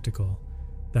a spectacle.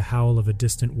 The howl of a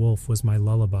distant wolf was my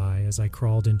lullaby as I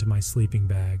crawled into my sleeping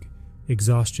bag,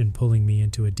 exhaustion pulling me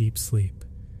into a deep sleep.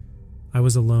 I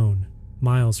was alone,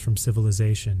 miles from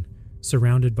civilization,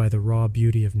 surrounded by the raw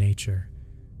beauty of nature.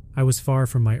 I was far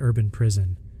from my urban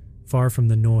prison, far from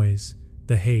the noise,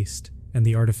 the haste, and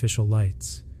the artificial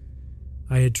lights.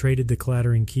 I had traded the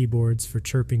clattering keyboards for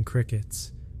chirping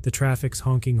crickets, the traffic's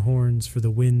honking horns for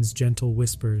the wind's gentle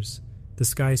whispers, the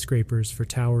skyscrapers for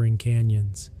towering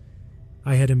canyons.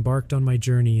 I had embarked on my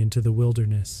journey into the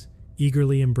wilderness,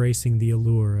 eagerly embracing the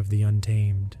allure of the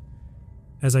untamed.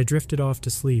 As I drifted off to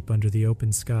sleep under the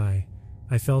open sky,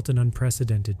 I felt an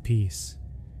unprecedented peace.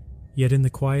 Yet in the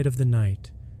quiet of the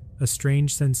night, a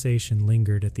strange sensation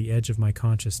lingered at the edge of my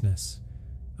consciousness,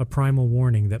 a primal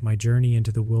warning that my journey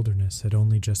into the wilderness had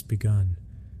only just begun.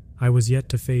 I was yet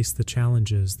to face the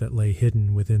challenges that lay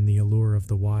hidden within the allure of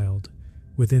the wild,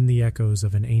 within the echoes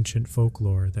of an ancient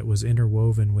folklore that was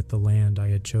interwoven with the land I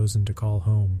had chosen to call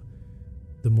home.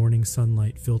 The morning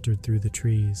sunlight filtered through the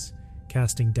trees,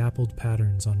 casting dappled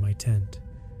patterns on my tent.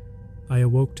 I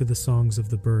awoke to the songs of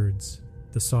the birds,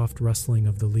 the soft rustling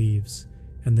of the leaves,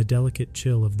 and the delicate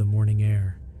chill of the morning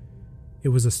air. It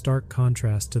was a stark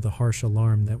contrast to the harsh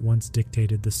alarm that once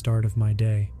dictated the start of my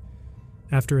day.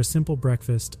 After a simple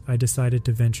breakfast, I decided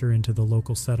to venture into the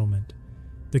local settlement.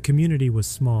 The community was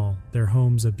small, their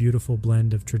homes a beautiful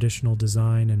blend of traditional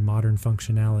design and modern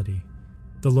functionality.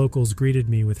 The locals greeted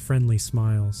me with friendly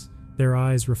smiles, their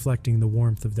eyes reflecting the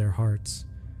warmth of their hearts.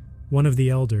 One of the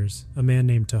elders, a man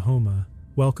named Tahoma,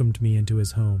 welcomed me into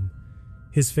his home.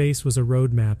 His face was a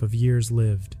roadmap of years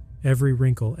lived, every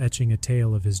wrinkle etching a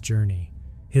tale of his journey.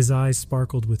 His eyes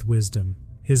sparkled with wisdom.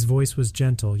 His voice was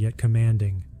gentle yet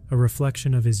commanding, a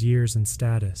reflection of his years and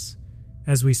status.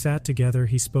 As we sat together,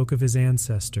 he spoke of his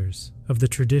ancestors, of the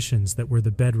traditions that were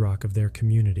the bedrock of their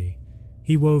community.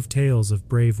 He wove tales of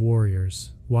brave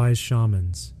warriors, wise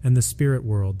shamans, and the spirit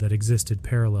world that existed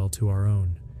parallel to our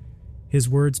own. His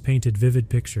words painted vivid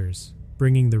pictures,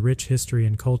 bringing the rich history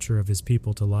and culture of his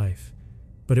people to life.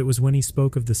 But it was when he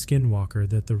spoke of the Skinwalker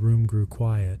that the room grew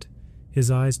quiet. His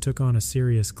eyes took on a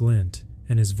serious glint,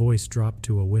 and his voice dropped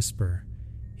to a whisper.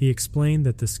 He explained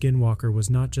that the Skinwalker was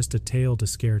not just a tale to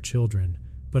scare children,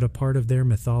 but a part of their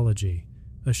mythology,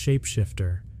 a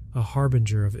shapeshifter, a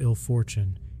harbinger of ill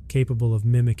fortune, capable of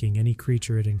mimicking any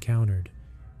creature it encountered.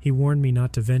 He warned me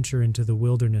not to venture into the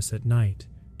wilderness at night,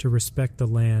 to respect the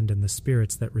land and the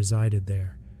spirits that resided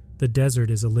there. The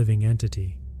desert is a living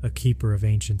entity, a keeper of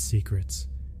ancient secrets.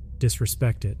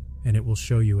 Disrespect it, and it will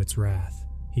show you its wrath,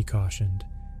 he cautioned.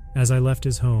 As I left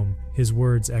his home, his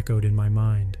words echoed in my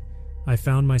mind. I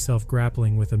found myself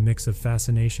grappling with a mix of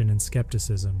fascination and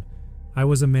skepticism. I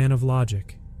was a man of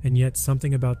logic, and yet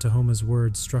something about Tahoma's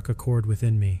words struck a chord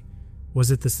within me. Was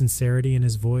it the sincerity in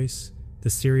his voice, the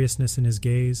seriousness in his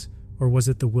gaze, or was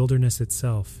it the wilderness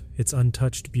itself, its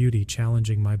untouched beauty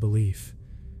challenging my belief?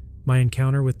 My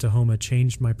encounter with Tahoma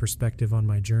changed my perspective on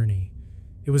my journey.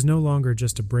 It was no longer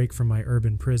just a break from my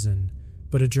urban prison,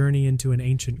 but a journey into an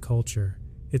ancient culture,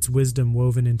 its wisdom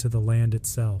woven into the land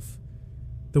itself.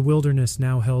 The wilderness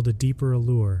now held a deeper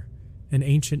allure, an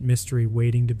ancient mystery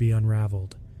waiting to be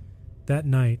unraveled. That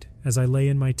night, as I lay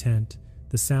in my tent,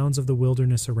 the sounds of the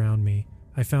wilderness around me,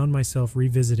 I found myself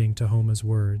revisiting Tahoma's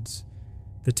words.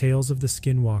 The tales of the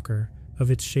Skinwalker, of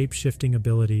its shape-shifting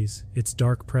abilities, its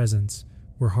dark presence,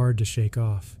 were hard to shake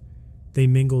off. They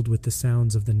mingled with the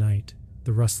sounds of the night,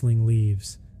 the rustling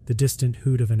leaves, the distant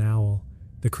hoot of an owl,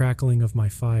 the crackling of my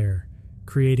fire,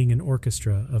 creating an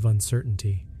orchestra of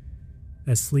uncertainty.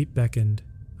 As sleep beckoned,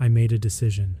 I made a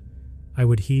decision. I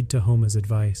would heed Tahoma's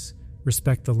advice,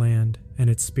 respect the land and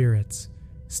its spirits,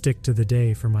 stick to the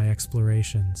day for my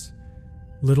explorations.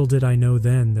 Little did I know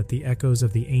then that the echoes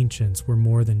of the ancients were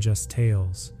more than just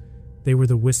tales. They were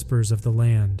the whispers of the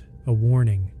land, a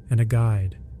warning and a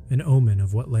guide, an omen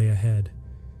of what lay ahead.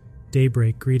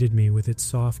 Daybreak greeted me with its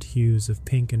soft hues of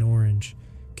pink and orange,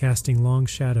 casting long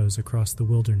shadows across the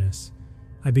wilderness.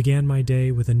 I began my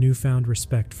day with a newfound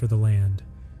respect for the land.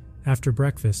 After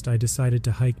breakfast, I decided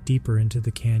to hike deeper into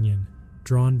the canyon,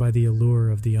 drawn by the allure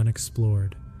of the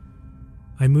unexplored.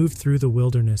 I moved through the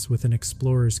wilderness with an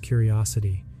explorer's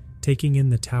curiosity, taking in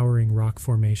the towering rock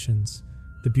formations,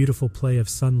 the beautiful play of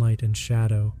sunlight and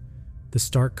shadow, the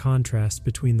stark contrast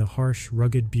between the harsh,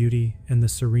 rugged beauty and the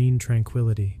serene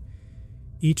tranquility.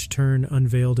 Each turn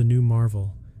unveiled a new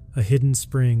marvel, a hidden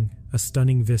spring, a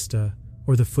stunning vista,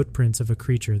 or the footprints of a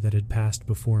creature that had passed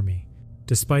before me.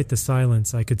 Despite the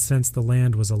silence, I could sense the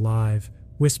land was alive,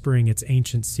 whispering its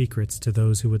ancient secrets to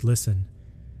those who would listen.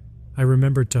 I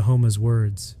remembered Tahoma's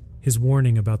words, his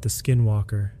warning about the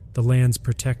Skinwalker, the land's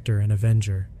protector and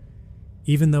avenger.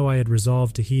 Even though I had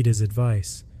resolved to heed his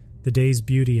advice, the day's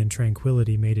beauty and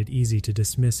tranquility made it easy to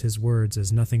dismiss his words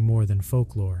as nothing more than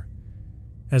folklore.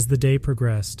 As the day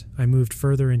progressed, I moved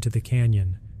further into the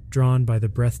canyon, drawn by the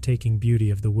breathtaking beauty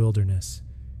of the wilderness.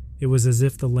 It was as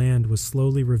if the land was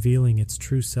slowly revealing its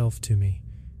true self to me.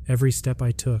 Every step I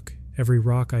took, every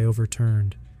rock I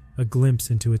overturned, a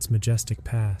glimpse into its majestic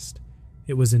past.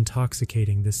 It was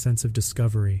intoxicating, this sense of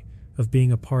discovery, of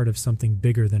being a part of something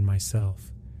bigger than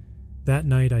myself. That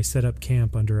night I set up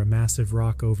camp under a massive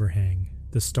rock overhang,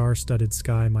 the star-studded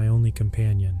sky my only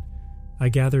companion. I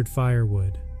gathered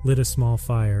firewood, lit a small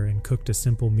fire, and cooked a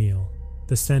simple meal.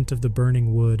 The scent of the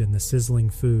burning wood and the sizzling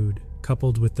food,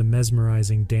 coupled with the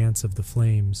mesmerizing dance of the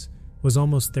flames, was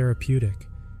almost therapeutic.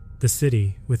 The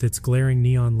city, with its glaring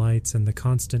neon lights and the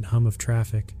constant hum of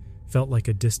traffic, felt like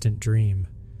a distant dream.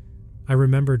 I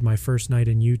remembered my first night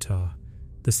in Utah,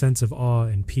 the sense of awe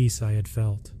and peace I had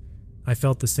felt. I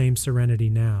felt the same serenity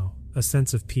now, a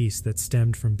sense of peace that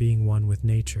stemmed from being one with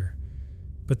nature.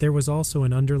 But there was also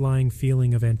an underlying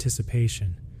feeling of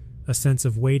anticipation, a sense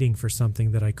of waiting for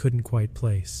something that I couldn't quite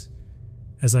place.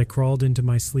 As I crawled into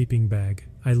my sleeping bag,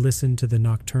 I listened to the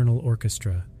nocturnal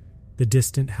orchestra, the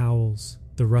distant howls,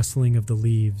 the rustling of the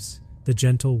leaves, the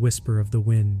gentle whisper of the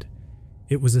wind.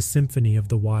 It was a symphony of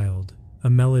the wild,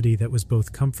 a melody that was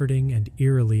both comforting and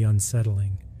eerily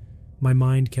unsettling. My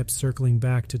mind kept circling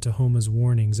back to Tahoma's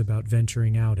warnings about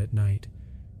venturing out at night.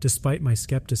 Despite my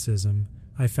skepticism,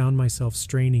 I found myself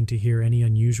straining to hear any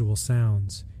unusual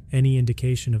sounds, any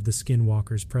indication of the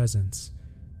Skinwalker's presence.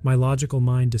 My logical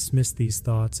mind dismissed these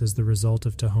thoughts as the result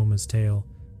of Tahoma's tale,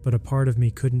 but a part of me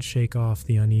couldn't shake off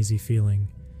the uneasy feeling.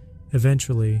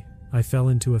 Eventually, I fell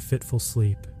into a fitful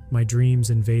sleep, my dreams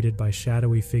invaded by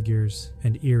shadowy figures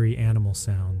and eerie animal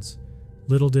sounds.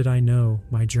 Little did I know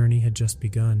my journey had just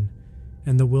begun,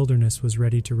 and the wilderness was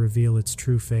ready to reveal its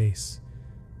true face,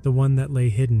 the one that lay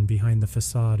hidden behind the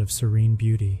facade of serene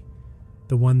beauty,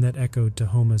 the one that echoed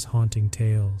Tahoma's haunting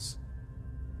tales.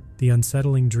 The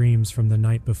unsettling dreams from the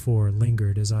night before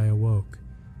lingered as I awoke.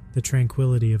 The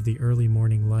tranquility of the early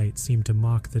morning light seemed to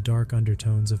mock the dark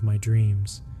undertones of my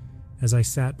dreams. As I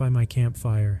sat by my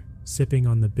campfire, sipping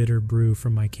on the bitter brew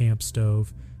from my camp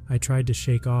stove, I tried to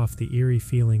shake off the eerie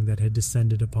feeling that had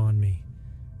descended upon me.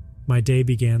 My day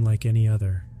began like any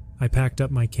other. I packed up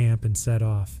my camp and set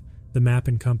off. The map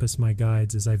encompassed my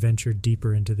guides as I ventured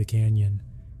deeper into the canyon.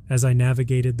 As I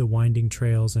navigated the winding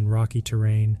trails and rocky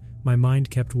terrain, my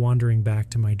mind kept wandering back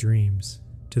to my dreams,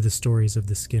 to the stories of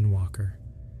the Skinwalker.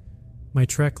 My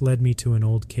trek led me to an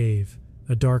old cave,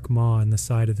 a dark maw in the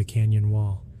side of the canyon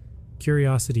wall.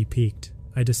 Curiosity piqued,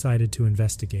 I decided to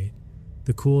investigate.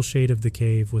 The cool shade of the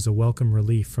cave was a welcome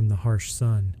relief from the harsh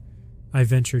sun. I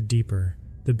ventured deeper,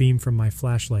 the beam from my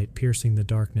flashlight piercing the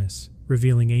darkness,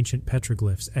 revealing ancient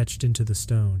petroglyphs etched into the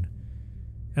stone.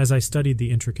 As I studied the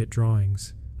intricate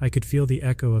drawings, I could feel the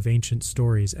echo of ancient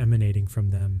stories emanating from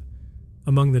them.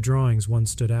 Among the drawings, one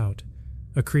stood out,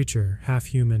 a creature, half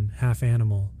human, half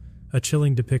animal, a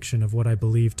chilling depiction of what I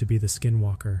believed to be the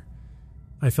Skinwalker.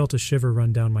 I felt a shiver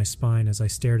run down my spine as I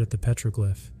stared at the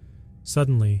petroglyph.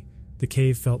 Suddenly, the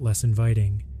cave felt less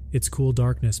inviting, its cool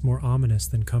darkness more ominous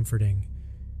than comforting.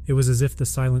 It was as if the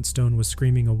silent stone was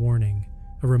screaming a warning,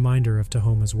 a reminder of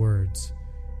Tahoma's words.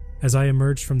 As I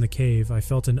emerged from the cave, I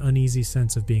felt an uneasy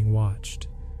sense of being watched.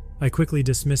 I quickly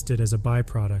dismissed it as a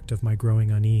byproduct of my growing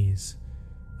unease.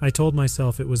 I told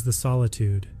myself it was the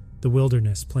solitude, the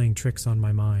wilderness playing tricks on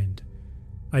my mind.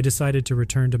 I decided to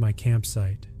return to my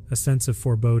campsite, a sense of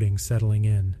foreboding settling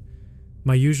in.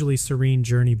 My usually serene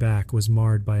journey back was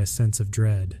marred by a sense of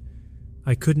dread.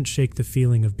 I couldn't shake the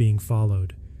feeling of being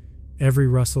followed. Every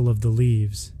rustle of the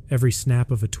leaves, every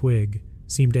snap of a twig,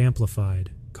 seemed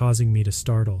amplified, causing me to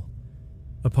startle.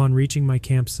 Upon reaching my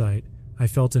campsite, I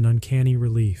felt an uncanny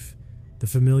relief, the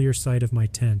familiar sight of my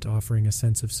tent offering a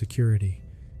sense of security.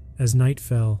 As night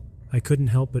fell, I couldn't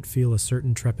help but feel a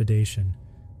certain trepidation.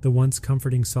 The once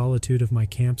comforting solitude of my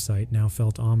campsite now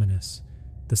felt ominous,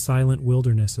 the silent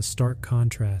wilderness a stark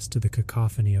contrast to the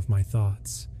cacophony of my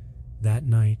thoughts. That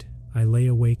night, I lay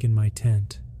awake in my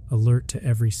tent, alert to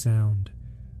every sound.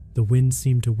 The wind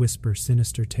seemed to whisper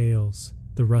sinister tales,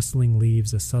 the rustling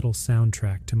leaves a subtle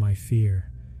soundtrack to my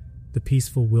fear. The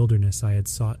peaceful wilderness I had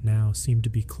sought now seemed to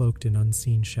be cloaked in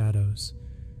unseen shadows.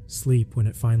 Sleep, when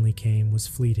it finally came, was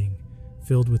fleeting,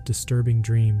 filled with disturbing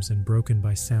dreams and broken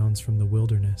by sounds from the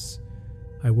wilderness.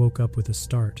 I woke up with a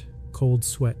start, cold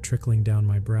sweat trickling down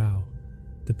my brow.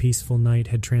 The peaceful night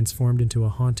had transformed into a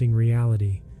haunting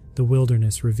reality, the the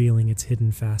wilderness revealing its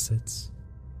hidden facets.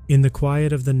 In the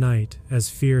quiet of the night, as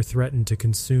fear threatened to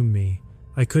consume me,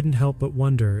 I couldn't help but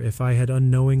wonder if I had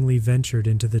unknowingly ventured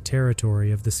into the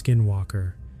territory of the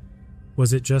Skinwalker.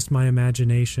 Was it just my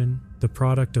imagination, the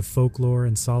product of folklore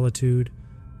and solitude,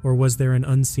 or was there an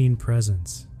unseen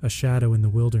presence, a shadow in the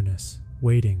wilderness,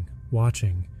 waiting,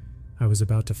 watching? I was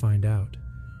about to find out.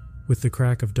 With the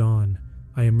crack of dawn,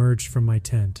 I emerged from my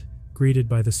tent, greeted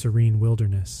by the serene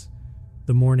wilderness.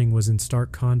 The morning was in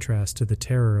stark contrast to the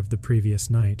terror of the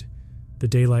previous night, the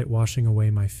daylight washing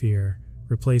away my fear,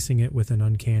 replacing it with an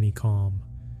uncanny calm.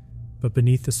 But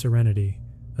beneath the serenity,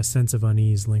 a sense of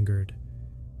unease lingered.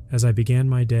 As I began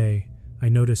my day, I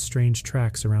noticed strange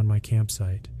tracks around my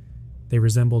campsite. They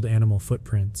resembled animal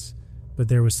footprints, but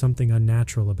there was something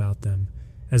unnatural about them,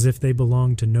 as if they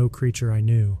belonged to no creature I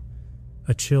knew.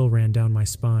 A chill ran down my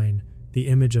spine, the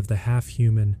image of the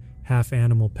half-human,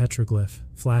 half-animal petroglyph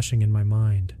flashing in my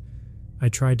mind. I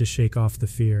tried to shake off the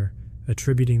fear,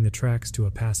 attributing the tracks to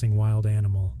a passing wild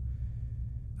animal.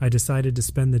 I decided to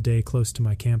spend the day close to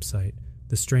my campsite,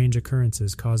 the strange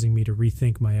occurrences causing me to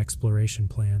rethink my exploration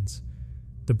plans.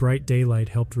 The bright daylight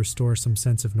helped restore some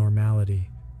sense of normality,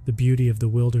 the beauty of the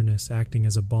wilderness acting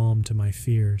as a balm to my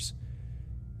fears.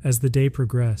 As the day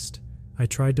progressed, I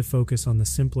tried to focus on the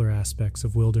simpler aspects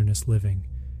of wilderness living,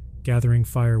 gathering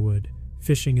firewood,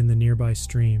 fishing in the nearby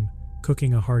stream,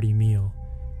 cooking a hearty meal.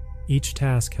 Each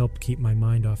task helped keep my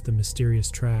mind off the mysterious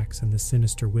tracks and the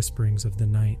sinister whisperings of the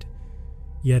night.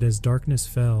 Yet as darkness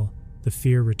fell, the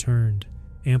fear returned,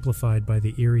 amplified by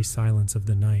the eerie silence of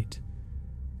the night.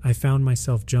 I found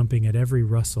myself jumping at every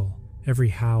rustle, every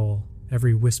howl,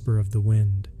 every whisper of the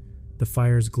wind. The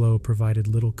fire's glow provided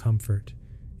little comfort,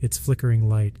 its flickering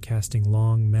light casting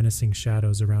long, menacing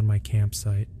shadows around my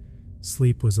campsite.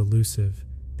 Sleep was elusive,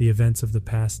 the events of the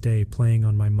past day playing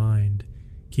on my mind,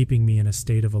 keeping me in a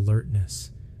state of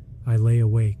alertness. I lay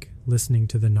awake, listening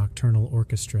to the nocturnal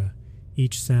orchestra,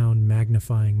 each sound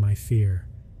magnifying my fear.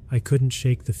 I couldn't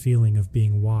shake the feeling of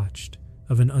being watched,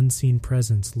 of an unseen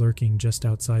presence lurking just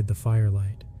outside the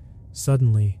firelight.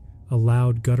 Suddenly, a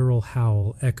loud guttural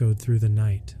howl echoed through the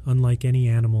night, unlike any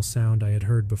animal sound I had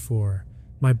heard before.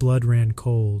 My blood ran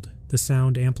cold, the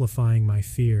sound amplifying my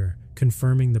fear,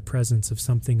 confirming the presence of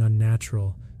something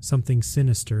unnatural, something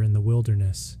sinister in the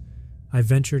wilderness. I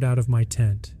ventured out of my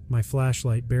tent, my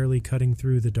flashlight barely cutting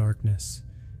through the darkness.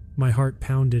 My heart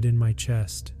pounded in my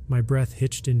chest, my breath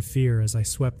hitched in fear as I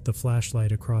swept the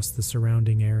flashlight across the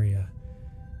surrounding area.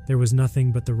 There was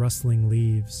nothing but the rustling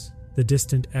leaves, the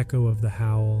distant echo of the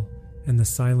howl, and the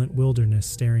silent wilderness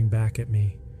staring back at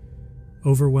me.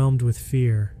 Overwhelmed with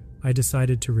fear, I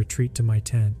decided to retreat to my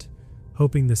tent,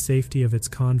 hoping the safety of its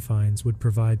confines would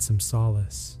provide some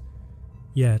solace.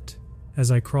 Yet, as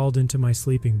I crawled into my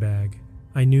sleeping bag,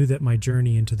 I knew that my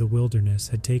journey into the wilderness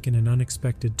had taken an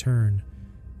unexpected turn,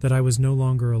 that I was no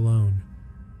longer alone.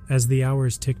 As the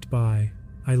hours ticked by,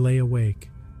 I lay awake,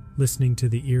 listening to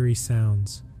the eerie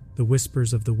sounds, the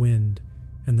whispers of the wind,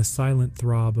 and the silent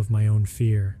throb of my own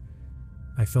fear.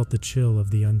 I felt the chill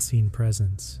of the unseen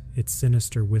presence, its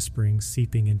sinister whisperings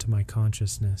seeping into my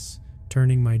consciousness,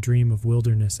 turning my dream of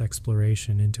wilderness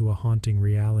exploration into a haunting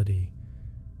reality.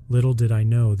 Little did I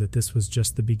know that this was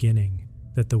just the beginning,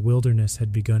 that the wilderness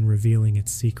had begun revealing its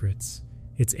secrets,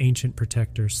 its ancient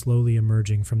protector slowly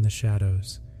emerging from the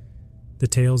shadows. The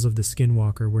tales of the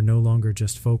Skinwalker were no longer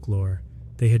just folklore,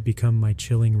 they had become my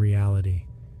chilling reality.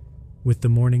 With the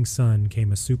morning sun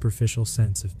came a superficial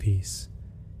sense of peace.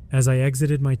 As I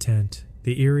exited my tent,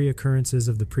 the eerie occurrences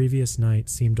of the previous night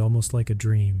seemed almost like a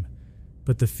dream,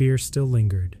 but the fear still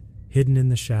lingered, hidden in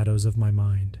the shadows of my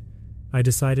mind. I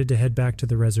decided to head back to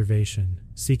the reservation,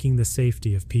 seeking the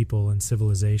safety of people and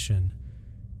civilization.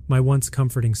 My once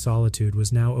comforting solitude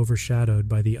was now overshadowed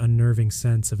by the unnerving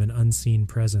sense of an unseen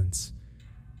presence.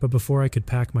 But before I could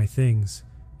pack my things,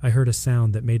 I heard a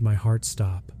sound that made my heart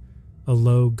stop, a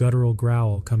low, guttural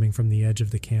growl coming from the edge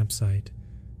of the campsite.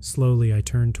 Slowly I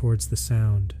turned towards the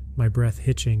sound, my breath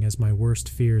hitching as my worst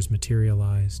fears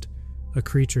materialized. A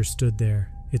creature stood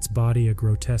there, its body a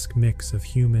grotesque mix of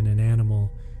human and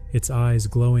animal, its eyes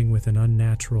glowing with an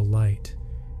unnatural light.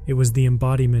 It was the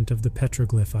embodiment of the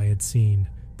petroglyph I had seen,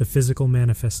 the physical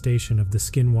manifestation of the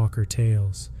Skinwalker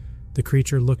tales. The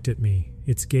creature looked at me,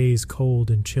 its gaze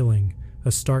cold and chilling,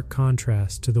 a stark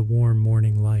contrast to the warm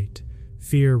morning light.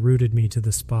 Fear rooted me to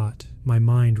the spot, my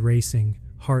mind racing,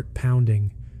 heart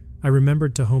pounding. I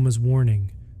remembered Tahoma's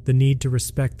warning, the need to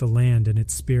respect the land and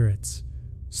its spirits.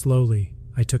 Slowly,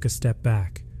 I took a step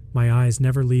back, my eyes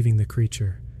never leaving the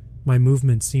creature. My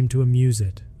movement seemed to amuse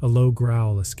it, a low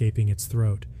growl escaping its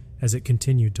throat as it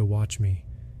continued to watch me.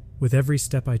 With every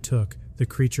step I took, the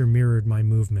creature mirrored my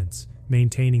movements,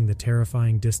 maintaining the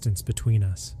terrifying distance between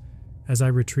us. As I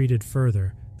retreated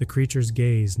further, the creature's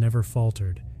gaze never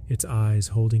faltered, its eyes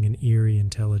holding an eerie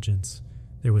intelligence.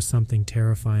 There was something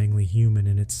terrifyingly human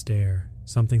in its stare,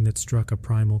 something that struck a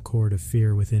primal chord of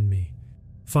fear within me.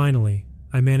 Finally,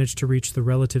 I managed to reach the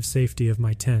relative safety of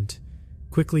my tent,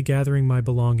 quickly gathering my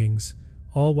belongings,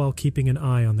 all while keeping an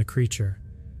eye on the creature.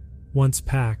 Once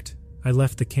packed, I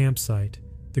left the campsite,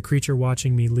 the creature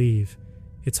watching me leave,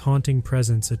 its haunting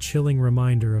presence a chilling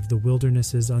reminder of the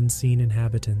wilderness's unseen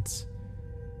inhabitants.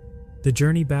 The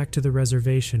journey back to the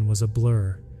reservation was a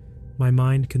blur, my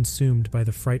mind consumed by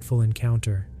the frightful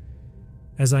encounter.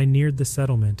 As I neared the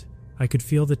settlement, I could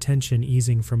feel the tension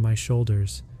easing from my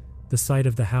shoulders, the sight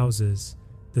of the houses,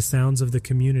 the sounds of the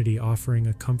community offering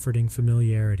a comforting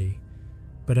familiarity.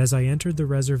 But as I entered the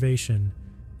reservation,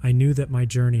 I knew that my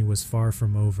journey was far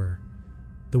from over.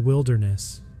 The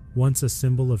wilderness, once a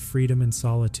symbol of freedom and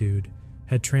solitude,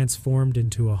 had transformed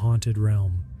into a haunted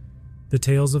realm. The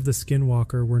tales of the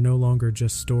Skinwalker were no longer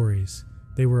just stories.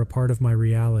 They were a part of my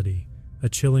reality, a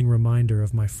chilling reminder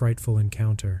of my frightful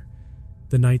encounter.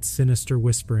 The night's sinister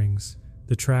whisperings,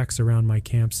 the tracks around my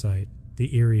campsite,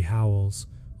 the eerie howls,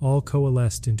 all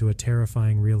coalesced into a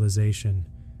terrifying realization.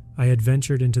 I had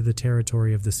ventured into the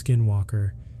territory of the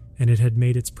Skinwalker, and it had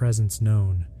made its presence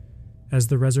known. As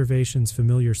the reservation's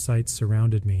familiar sights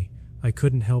surrounded me, I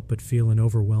couldn't help but feel an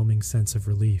overwhelming sense of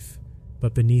relief.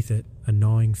 But beneath it, a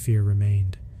gnawing fear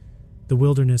remained. The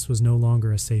wilderness was no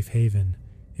longer a safe haven.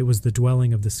 It was the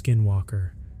dwelling of the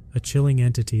Skinwalker, a chilling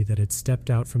entity that had stepped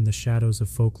out from the shadows of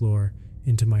folklore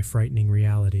into my frightening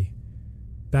reality.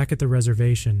 Back at the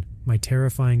reservation, my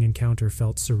terrifying encounter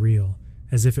felt surreal,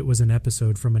 as if it was an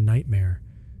episode from a nightmare.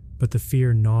 But the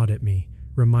fear gnawed at me,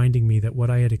 reminding me that what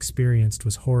I had experienced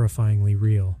was horrifyingly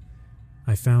real.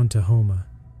 I found Tahoma,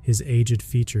 his aged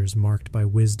features marked by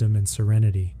wisdom and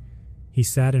serenity. He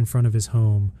sat in front of his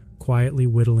home, quietly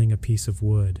whittling a piece of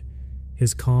wood.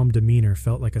 His calm demeanor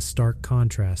felt like a stark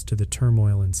contrast to the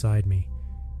turmoil inside me.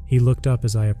 He looked up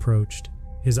as I approached,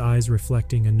 his eyes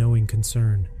reflecting a knowing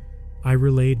concern. I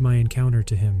relayed my encounter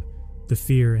to him, the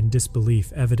fear and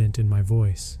disbelief evident in my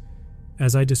voice.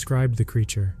 As I described the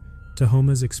creature,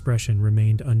 Tahoma's expression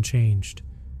remained unchanged.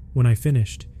 When I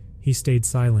finished, he stayed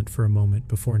silent for a moment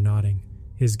before nodding,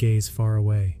 his gaze far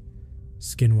away.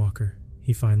 "Skinwalker,"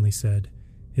 he finally said,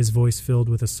 his voice filled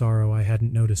with a sorrow I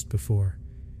hadn't noticed before.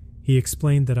 He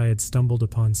explained that I had stumbled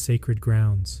upon sacred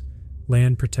grounds,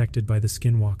 land protected by the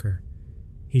Skinwalker.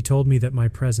 He told me that my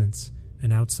presence,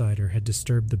 an outsider, had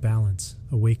disturbed the balance,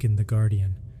 awakened the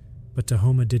guardian. But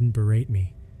Tahoma didn't berate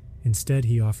me. Instead,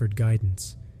 he offered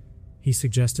guidance. He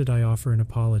suggested I offer an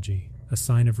apology, a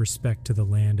sign of respect to the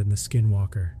land and the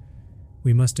Skinwalker.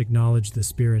 "We must acknowledge the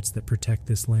spirits that protect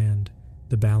this land,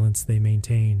 the balance they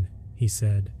maintain," he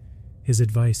said. His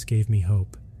advice gave me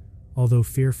hope. Although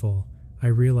fearful, I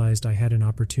realized I had an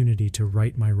opportunity to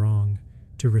right my wrong,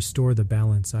 to restore the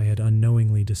balance I had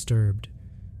unknowingly disturbed.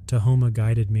 Tahoma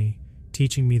guided me,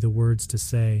 teaching me the words to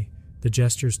say, the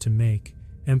gestures to make,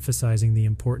 emphasizing the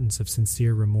importance of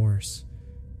sincere remorse.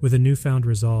 With a newfound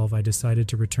resolve, I decided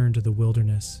to return to the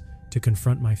wilderness, to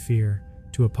confront my fear,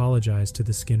 to apologize to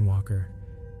the Skinwalker.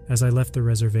 As I left the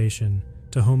reservation,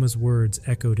 Tahoma's words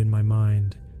echoed in my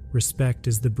mind. Respect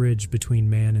is the bridge between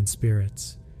man and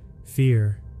spirits.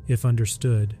 Fear, if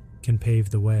understood, can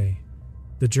pave the way.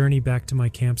 The journey back to my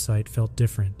campsite felt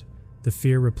different, the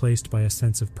fear replaced by a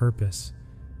sense of purpose.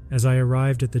 As I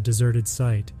arrived at the deserted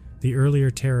site, the earlier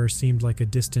terror seemed like a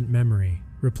distant memory,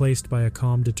 replaced by a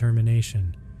calm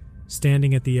determination.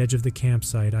 Standing at the edge of the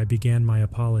campsite, I began my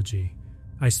apology.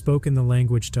 I spoke in the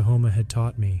language Tahoma had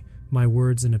taught me, my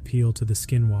words an appeal to the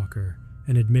Skinwalker,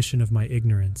 an admission of my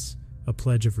ignorance, a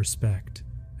pledge of respect.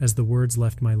 As the words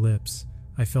left my lips,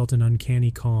 I felt an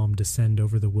uncanny calm descend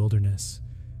over the wilderness.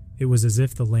 It was as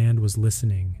if the land was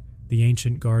listening, the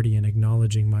ancient guardian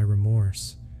acknowledging my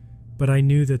remorse. But I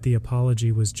knew that the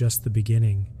apology was just the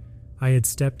beginning. I had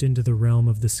stepped into the realm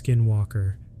of the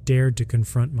Skinwalker, dared to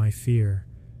confront my fear.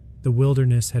 The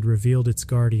wilderness had revealed its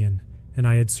guardian, and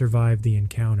I had survived the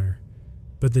encounter.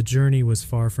 But the journey was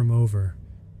far from over.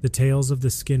 The tales of the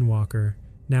Skinwalker,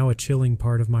 now a chilling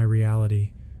part of my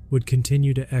reality, would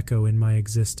continue to echo in my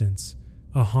existence,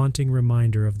 a haunting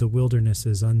reminder of the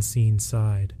wilderness's unseen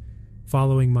side.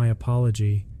 Following my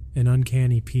apology, an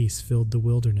uncanny peace filled the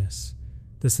wilderness.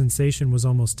 The sensation was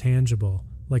almost tangible,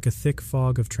 like a thick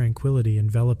fog of tranquility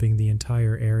enveloping the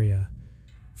entire area.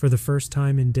 For the first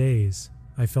time in days,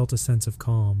 I felt a sense of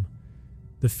calm.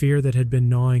 The fear that had been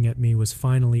gnawing at me was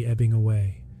finally ebbing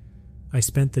away. I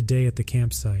spent the day at the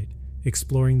campsite,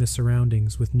 exploring the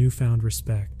surroundings with newfound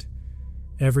respect.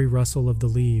 Every rustle of the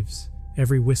leaves,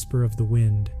 every whisper of the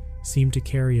wind, seemed to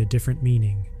carry a different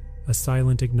meaning, a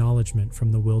silent acknowledgement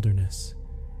from the wilderness.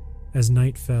 As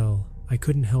night fell, I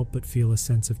couldn't help but feel a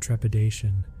sense of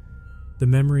trepidation. The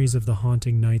memories of the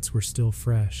haunting nights were still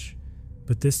fresh,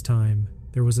 but this time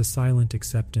there was a silent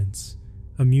acceptance,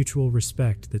 a mutual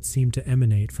respect that seemed to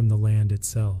emanate from the land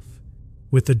itself.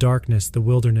 With the darkness, the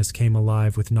wilderness came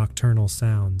alive with nocturnal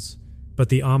sounds, but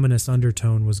the ominous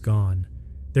undertone was gone.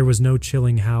 There was no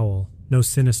chilling howl, no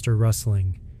sinister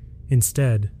rustling.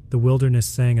 Instead, the wilderness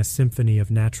sang a symphony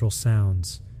of natural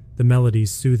sounds, the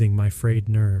melodies soothing my frayed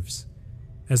nerves.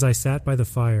 As I sat by the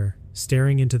fire,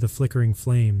 staring into the flickering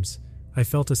flames, I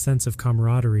felt a sense of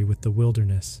camaraderie with the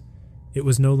wilderness. It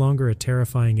was no longer a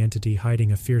terrifying entity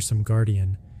hiding a fearsome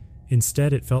guardian.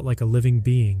 Instead, it felt like a living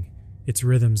being, its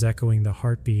rhythms echoing the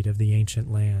heartbeat of the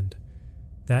ancient land.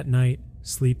 That night,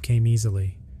 sleep came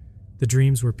easily. The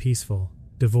dreams were peaceful,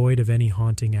 devoid of any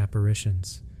haunting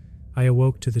apparitions. I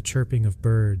awoke to the chirping of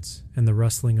birds and the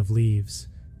rustling of leaves,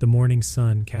 the morning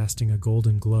sun casting a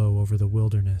golden glow over the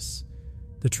wilderness.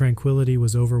 The tranquility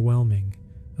was overwhelming,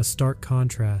 a stark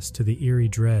contrast to the eerie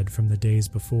dread from the days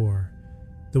before.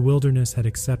 The wilderness had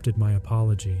accepted my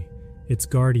apology, its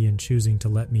guardian choosing to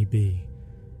let me be.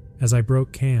 As I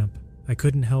broke camp, I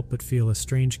couldn't help but feel a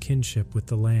strange kinship with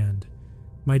the land.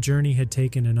 My journey had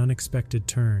taken an unexpected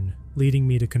turn, leading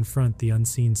me to confront the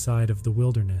unseen side of the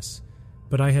wilderness,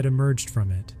 but I had emerged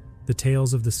from it, the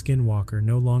tales of the Skinwalker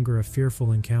no longer a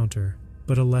fearful encounter,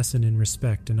 but a lesson in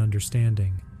respect and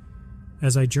understanding.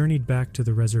 As I journeyed back to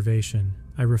the reservation,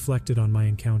 I reflected on my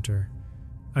encounter.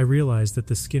 I realized that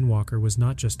the Skinwalker was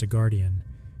not just a guardian.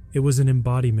 It was an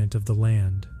embodiment of the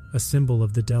land, a symbol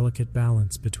of the delicate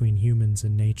balance between humans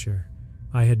and nature.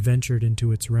 I had ventured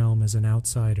into its realm as an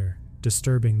outsider,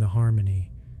 disturbing the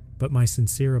harmony, but my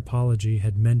sincere apology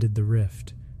had mended the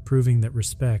rift, proving that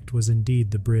respect was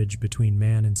indeed the bridge between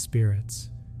man and spirits.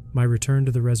 My return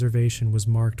to the reservation was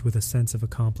marked with a sense of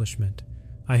accomplishment.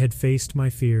 I had faced my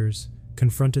fears,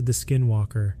 confronted the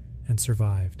Skinwalker, and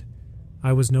survived.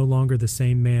 I was no longer the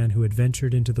same man who had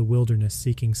ventured into the wilderness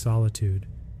seeking solitude.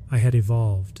 I had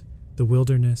evolved, the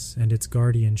wilderness and its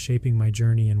guardian shaping my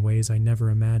journey in ways I never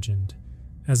imagined.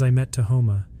 As I met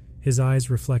Tahoma, his eyes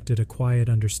reflected a quiet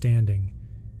understanding.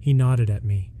 He nodded at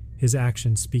me, his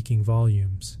actions speaking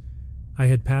volumes. I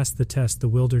had passed the test the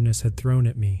wilderness had thrown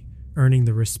at me, earning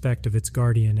the respect of its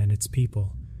guardian and its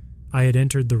people. I had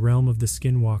entered the realm of the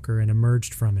Skinwalker and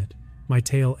emerged from it, my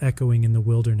tale echoing in the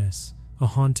wilderness, a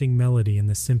haunting melody in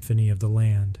the symphony of the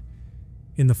land.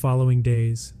 In the following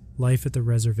days, life at the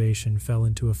reservation fell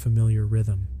into a familiar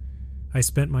rhythm. I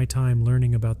spent my time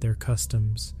learning about their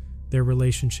customs, their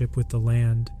relationship with the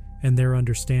land, and their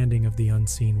understanding of the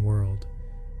unseen world.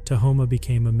 Tahoma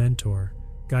became a mentor,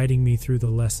 guiding me through the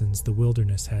lessons the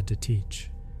wilderness had to teach.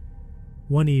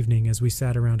 One evening, as we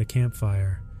sat around a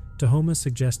campfire, Tahoma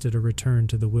suggested a return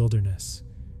to the wilderness.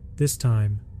 This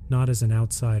time, not as an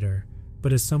outsider,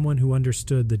 but as someone who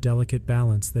understood the delicate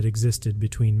balance that existed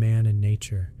between man and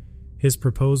nature. His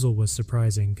proposal was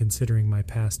surprising considering my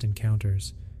past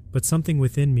encounters, but something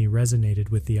within me resonated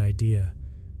with the idea.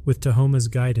 With Tahoma's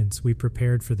guidance, we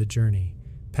prepared for the journey,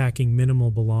 packing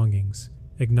minimal belongings,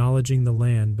 acknowledging the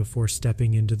land before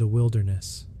stepping into the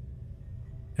wilderness.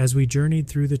 As we journeyed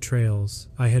through the trails,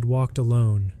 I had walked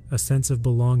alone, a sense of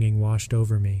belonging washed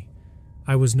over me.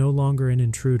 I was no longer an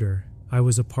intruder, I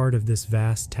was a part of this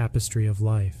vast tapestry of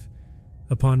life.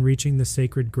 Upon reaching the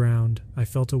sacred ground, I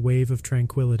felt a wave of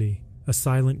tranquility, a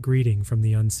silent greeting from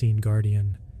the unseen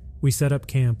guardian. We set up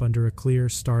camp under a clear,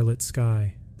 starlit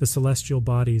sky, the celestial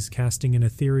bodies casting an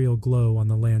ethereal glow on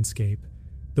the landscape.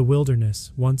 The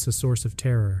wilderness, once a source of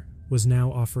terror, was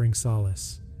now offering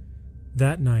solace.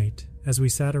 That night, as we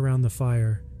sat around the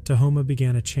fire, Tahoma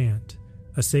began a chant,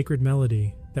 a sacred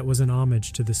melody that was an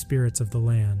homage to the spirits of the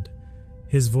land.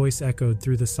 His voice echoed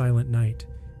through the silent night,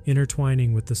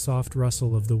 intertwining with the soft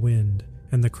rustle of the wind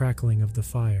and the crackling of the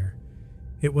fire.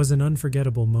 It was an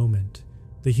unforgettable moment,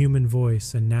 the human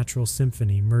voice and natural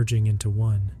symphony merging into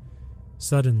one.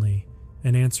 Suddenly,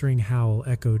 an answering howl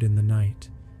echoed in the night,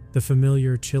 the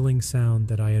familiar chilling sound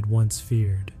that I had once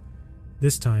feared.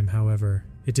 This time, however,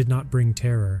 it did not bring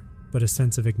terror, but a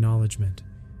sense of acknowledgement.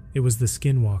 It was the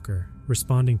Skinwalker,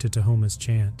 responding to Tahoma's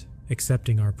chant,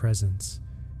 accepting our presence.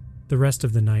 The rest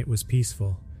of the night was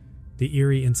peaceful, the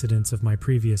eerie incidents of my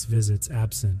previous visits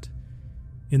absent.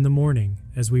 In the morning,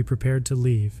 as we prepared to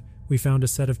leave, we found a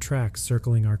set of tracks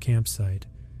circling our campsite.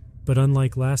 But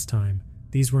unlike last time,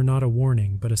 these were not a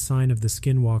warning but a sign of the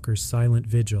Skinwalker's silent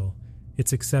vigil,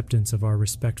 its acceptance of our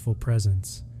respectful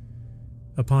presence.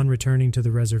 Upon returning to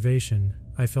the reservation,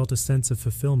 I felt a sense of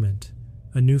fulfillment,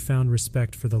 a newfound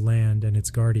respect for the land and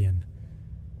its guardian.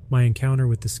 My encounter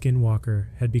with the Skinwalker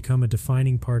had become a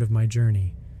defining part of my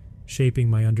journey, shaping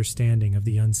my understanding of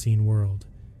the unseen world.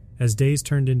 As days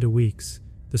turned into weeks,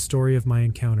 the story of my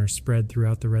encounter spread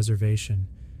throughout the reservation,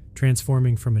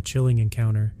 transforming from a chilling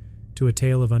encounter to a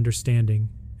tale of understanding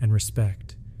and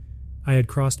respect. I had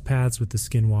crossed paths with the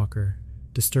Skinwalker,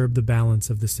 disturbed the balance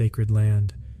of the sacred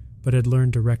land, but had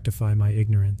learned to rectify my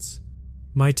ignorance.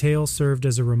 My tale served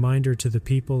as a reminder to the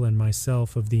people and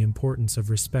myself of the importance of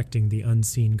respecting the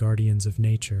unseen guardians of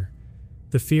nature.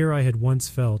 The fear I had once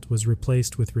felt was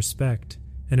replaced with respect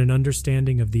and an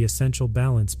understanding of the essential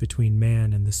balance between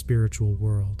man and the spiritual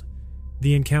world.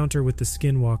 The encounter with the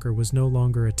Skinwalker was no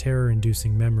longer a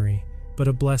terror-inducing memory, but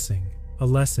a blessing, a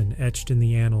lesson etched in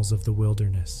the annals of the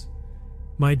wilderness.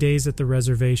 My days at the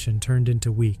reservation turned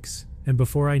into weeks, and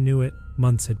before I knew it,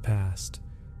 months had passed.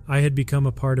 I had become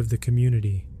a part of the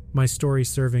community, my story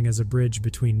serving as a bridge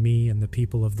between me and the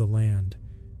people of the land.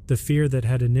 The fear that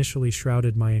had initially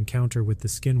shrouded my encounter with the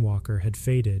Skinwalker had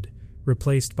faded,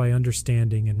 replaced by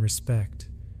understanding and respect.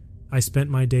 I spent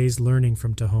my days learning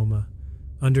from Tahoma,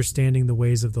 understanding the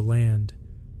ways of the land,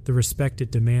 the respect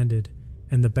it demanded,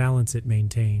 and the balance it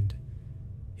maintained.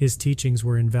 His teachings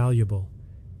were invaluable,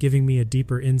 giving me a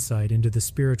deeper insight into the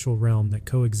spiritual realm that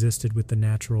coexisted with the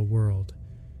natural world.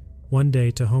 One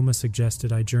day, Tahoma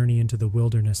suggested I journey into the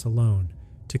wilderness alone,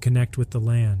 to connect with the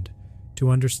land,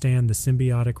 to understand the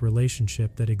symbiotic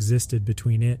relationship that existed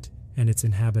between it and its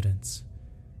inhabitants.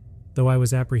 Though I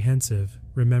was apprehensive,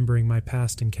 remembering my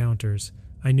past encounters,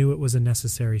 I knew it was a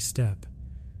necessary step.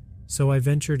 So I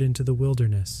ventured into the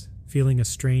wilderness, feeling a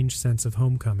strange sense of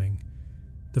homecoming.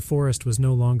 The forest was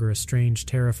no longer a strange,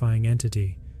 terrifying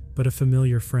entity, but a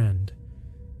familiar friend.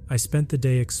 I spent the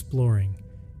day exploring,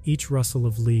 each rustle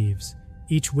of leaves,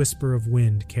 each whisper of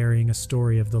wind carrying a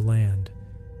story of the land.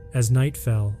 As night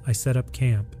fell, I set up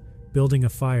camp, building a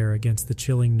fire against the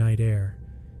chilling night air.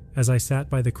 As I sat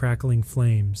by the crackling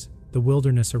flames, the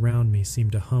wilderness around me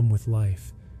seemed to hum with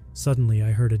life. Suddenly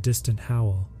I heard a distant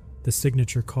howl, the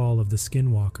signature call of the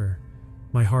Skinwalker.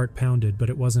 My heart pounded, but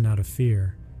it wasn't out of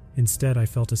fear. Instead, I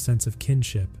felt a sense of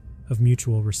kinship, of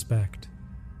mutual respect.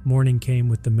 Morning came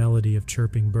with the melody of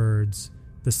chirping birds,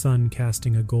 the sun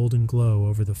casting a golden glow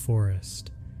over the forest.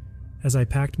 As I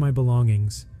packed my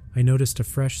belongings, I noticed a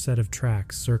fresh set of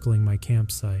tracks circling my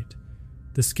campsite.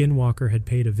 The Skinwalker had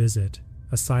paid a visit,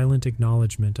 a silent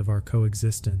acknowledgement of our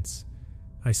coexistence.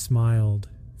 I smiled,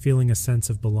 feeling a sense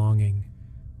of belonging.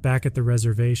 Back at the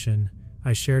reservation,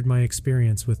 I shared my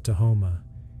experience with Tahoma.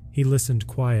 He listened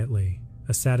quietly,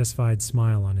 a satisfied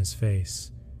smile on his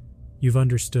face. "You've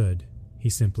understood," he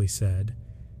simply said.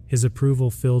 His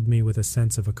approval filled me with a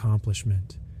sense of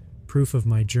accomplishment, proof of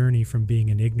my journey from being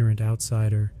an ignorant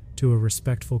outsider to a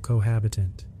respectful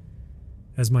cohabitant.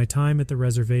 As my time at the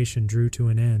reservation drew to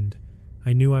an end,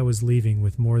 I knew I was leaving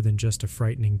with more than just a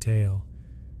frightening tale.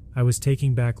 I was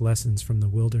taking back lessons from the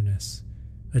wilderness,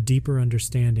 a deeper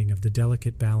understanding of the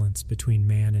delicate balance between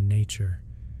man and nature.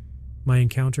 My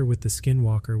encounter with the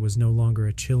Skinwalker was no longer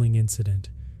a chilling incident,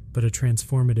 but a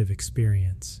transformative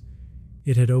experience.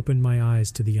 It had opened my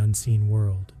eyes to the unseen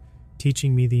world,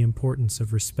 teaching me the importance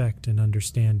of respect and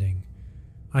understanding.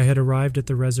 I had arrived at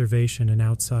the reservation an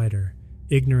outsider,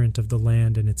 ignorant of the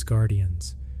land and its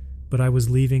guardians, but I was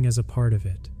leaving as a part of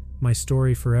it, my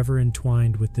story forever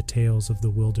entwined with the tales of the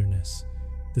wilderness.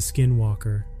 The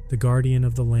Skinwalker, the guardian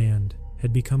of the land,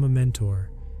 had become a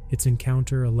mentor, its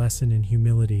encounter a lesson in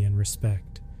humility and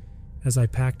respect. As I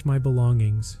packed my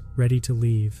belongings, ready to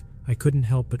leave, I couldn't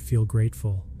help but feel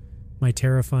grateful. My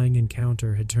terrifying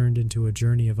encounter had turned into a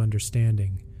journey of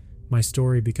understanding, my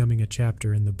story becoming a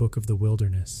chapter in the book of the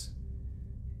wilderness.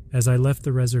 As I left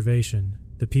the reservation,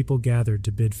 the people gathered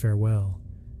to bid farewell.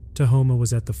 Tahoma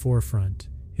was at the forefront,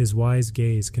 his wise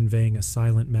gaze conveying a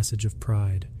silent message of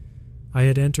pride. I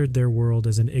had entered their world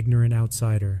as an ignorant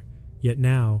outsider, yet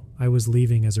now I was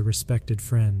leaving as a respected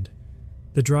friend.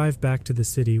 The drive back to the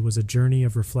city was a journey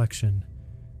of reflection.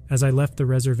 As I left the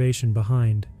reservation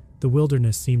behind, the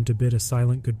wilderness seemed to bid a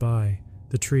silent goodbye,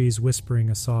 the trees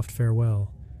whispering a soft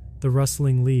farewell. The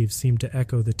rustling leaves seemed to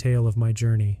echo the tale of my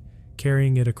journey,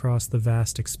 carrying it across the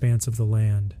vast expanse of the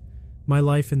land. My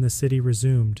life in the city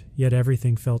resumed, yet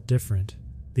everything felt different.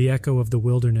 The echo of the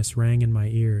wilderness rang in my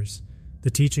ears,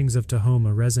 the teachings of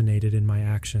Tahoma resonated in my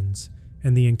actions,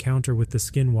 and the encounter with the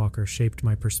Skinwalker shaped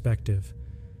my perspective.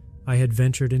 I had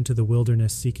ventured into the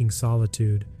wilderness seeking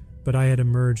solitude, but I had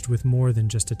emerged with more than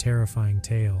just a terrifying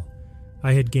tale.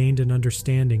 I had gained an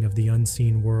understanding of the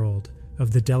unseen world,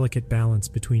 of the delicate balance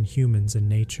between humans and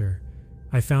nature.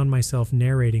 I found myself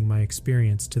narrating my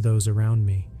experience to those around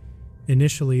me.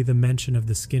 Initially, the mention of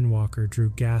the Skinwalker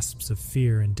drew gasps of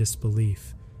fear and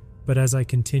disbelief, but as I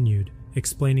continued,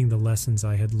 explaining the lessons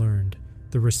I had learned,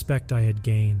 the respect I had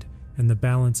gained, and the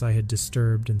balance I had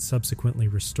disturbed and subsequently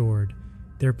restored,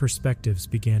 their perspectives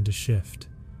began to shift.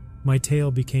 My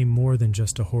tale became more than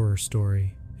just a horror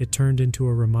story. It turned into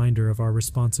a reminder of our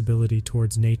responsibility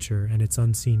towards nature and its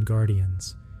unseen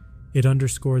guardians. It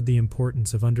underscored the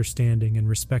importance of understanding and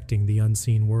respecting the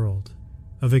unseen world,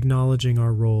 of acknowledging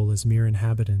our role as mere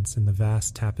inhabitants in the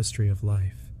vast tapestry of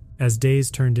life. As days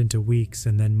turned into weeks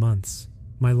and then months,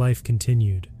 my life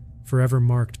continued, forever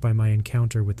marked by my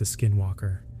encounter with the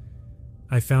Skinwalker.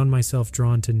 I found myself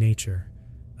drawn to nature,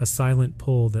 a silent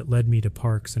pull that led me to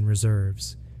parks and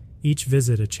reserves, each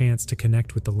visit a chance to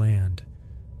connect with the land,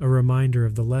 a reminder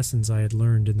of the lessons I had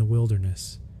learned in the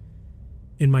wilderness.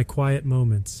 In my quiet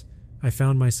moments, I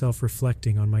found myself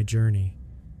reflecting on my journey.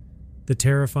 The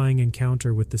terrifying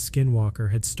encounter with the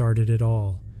Skinwalker had started it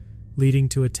all, leading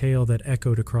to a tale that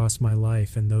echoed across my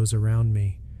life and those around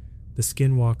me. The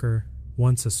Skinwalker,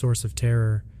 once a source of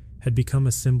terror, had become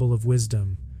a symbol of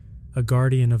wisdom, a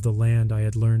guardian of the land I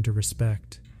had learned to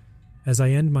respect. As I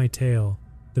end my tale,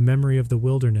 the memory of the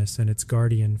wilderness and its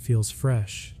guardian feels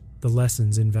fresh, the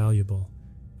lessons invaluable.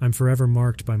 I'm forever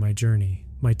marked by my journey,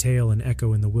 my tale an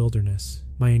echo in the wilderness,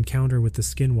 my encounter with the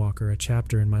Skinwalker a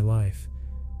chapter in my life.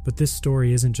 But this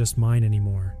story isn't just mine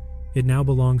anymore. It now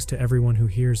belongs to everyone who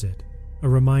hears it, a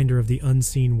reminder of the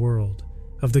unseen world,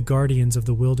 of the guardians of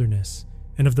the wilderness,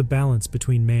 and of the balance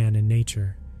between man and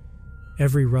nature.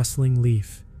 Every rustling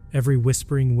leaf, every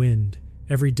whispering wind,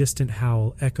 every distant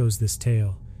howl echoes this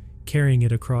tale, carrying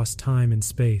it across time and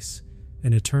space,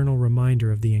 an eternal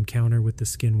reminder of the encounter with the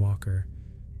Skinwalker.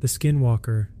 The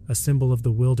Skinwalker, a symbol of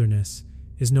the wilderness,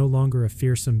 is no longer a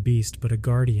fearsome beast but a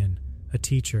guardian, a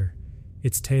teacher,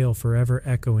 its tale forever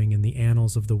echoing in the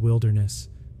annals of the wilderness,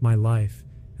 my life,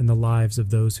 and the lives of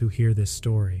those who hear this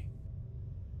story.